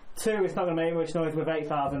grass. 2, it's not going to make much noise with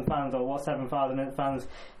 8,000 fans or 7,000 fans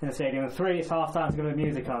in the stadium. And 3, it's half time to go with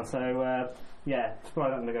music on. So yeah, it's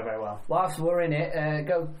probably not going to go very well. Whilst we're in it,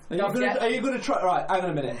 go. Are you going to try? Right, hang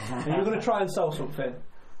on a minute. Are you going to try and sell something?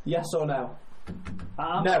 Yes or no? No,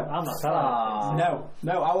 I'm not selling it.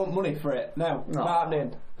 No, I want money for it. No, not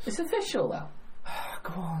happening. It's official though.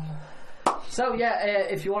 Go on. So yeah,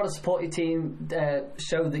 if you want to support your team,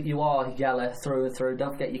 show that you are yellow through and through.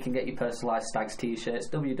 Don't forget you can get your personalised Stags t-shirts.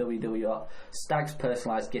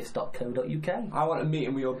 www.stagspersonalisedgifts.co.uk. I want a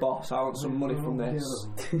meeting with your boss. I want some money from this.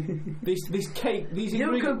 this cake, these you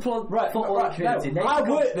ingredients. can plug football community. No, I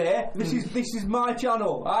work there. This is my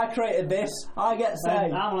channel. I created this. I get say.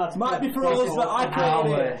 Might be for us, but I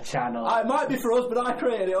created it. Channel. It might be for us, but I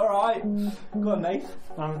created it. All right. Go on, Nate.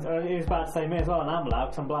 He was about to say me as well, and I'm allowed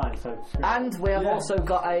because I'm blind. So. And we have also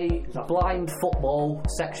got a blind football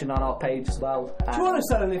section on our page as well. Do you want to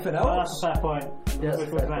sell anything else? That's a fair point. Yes,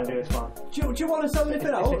 we're going to do this one. Do you want to sell anything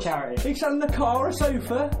else? It's a charity. Are you selling a car, a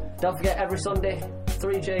sofa? Don't forget every Sunday,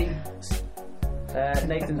 3G,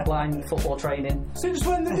 Nathan's blind football training. Since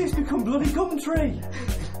when did this become bloody country?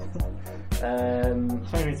 Don't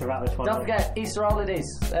forget Easter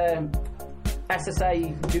holidays,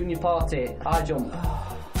 SSA junior party, high jump.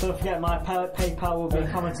 Don't forget my PayPal will be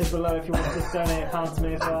commented below if you want to just donate £1 to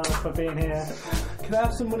me as well for being here. Can I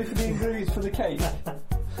have some money for the ingredients for the cake?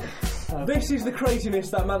 This is the craziness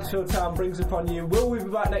that Mansfield Town brings upon you. Will we be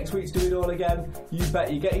back next week to do it all again? You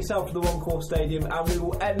bet. You get yourself to the One Course Stadium, and we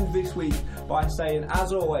will end this week by saying,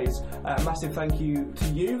 as always, a massive thank you to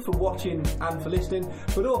you for watching and for listening,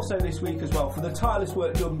 but also this week as well for the tireless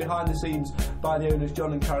work done behind the scenes by the owners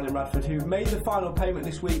John and Carolyn Radford, who've made the final payment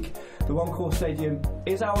this week. The One Course Stadium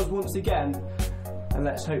is ours once again. And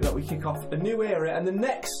let's hope that we kick off a new era and the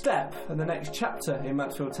next step and the next chapter in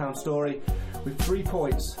Mansfield Town story with 3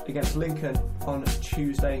 points against Lincoln on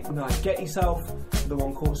Tuesday night. Get yourself to the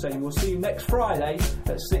One Course Stadium. We'll see you next Friday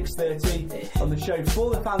at 6:30 on the show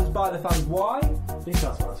for the fans, by the fans. Why?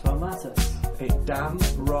 Because that's what matters. It damn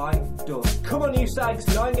right does. Come on, you Stags,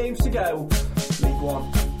 9 games to go. League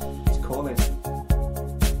One is calling.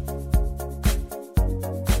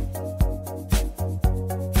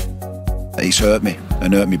 It's hurt me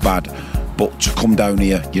and hurt me bad. But to come down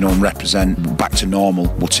here, you know, and represent back to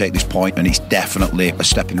normal, we'll take this point, and it's definitely a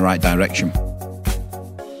step in the right direction.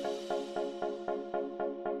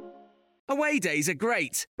 Away days are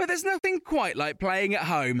great, but there's nothing quite like playing at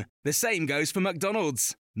home. The same goes for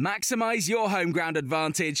McDonald's. Maximise your home ground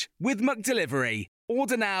advantage with McDelivery.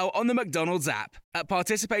 Order now on the McDonald's app. At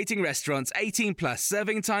participating restaurants, 18 plus,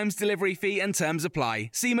 serving times, delivery fee and terms apply.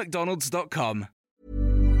 See mcdonalds.com.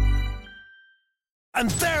 And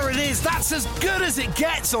there it is, that's as good as it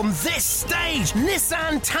gets on this stage.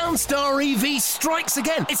 Nissan Townstar EV strikes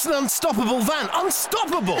again. It's an unstoppable van,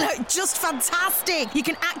 unstoppable. Just fantastic. You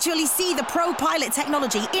can actually see the ProPilot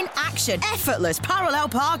technology in action. Effortless parallel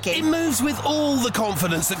parking. It moves with all the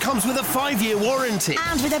confidence that comes with a 5-year warranty.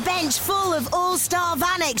 And with a bench full of all-star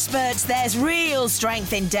van experts, there's real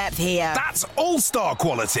strength in depth here. That's all-star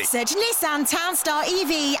quality. Search Nissan Townstar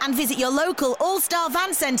EV and visit your local all-star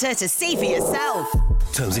van centre to see for yourself.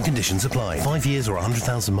 Terms and conditions apply. 5 years or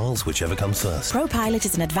 100,000 miles, whichever comes first. ProPilot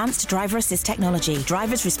is an advanced driver assist technology.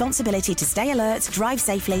 Driver's responsibility to stay alert, drive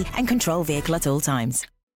safely and control vehicle at all times.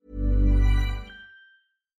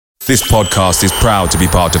 This podcast is proud to be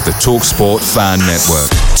part of the TalkSport Fan Network.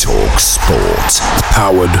 TalkSport.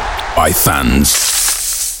 Powered by fans.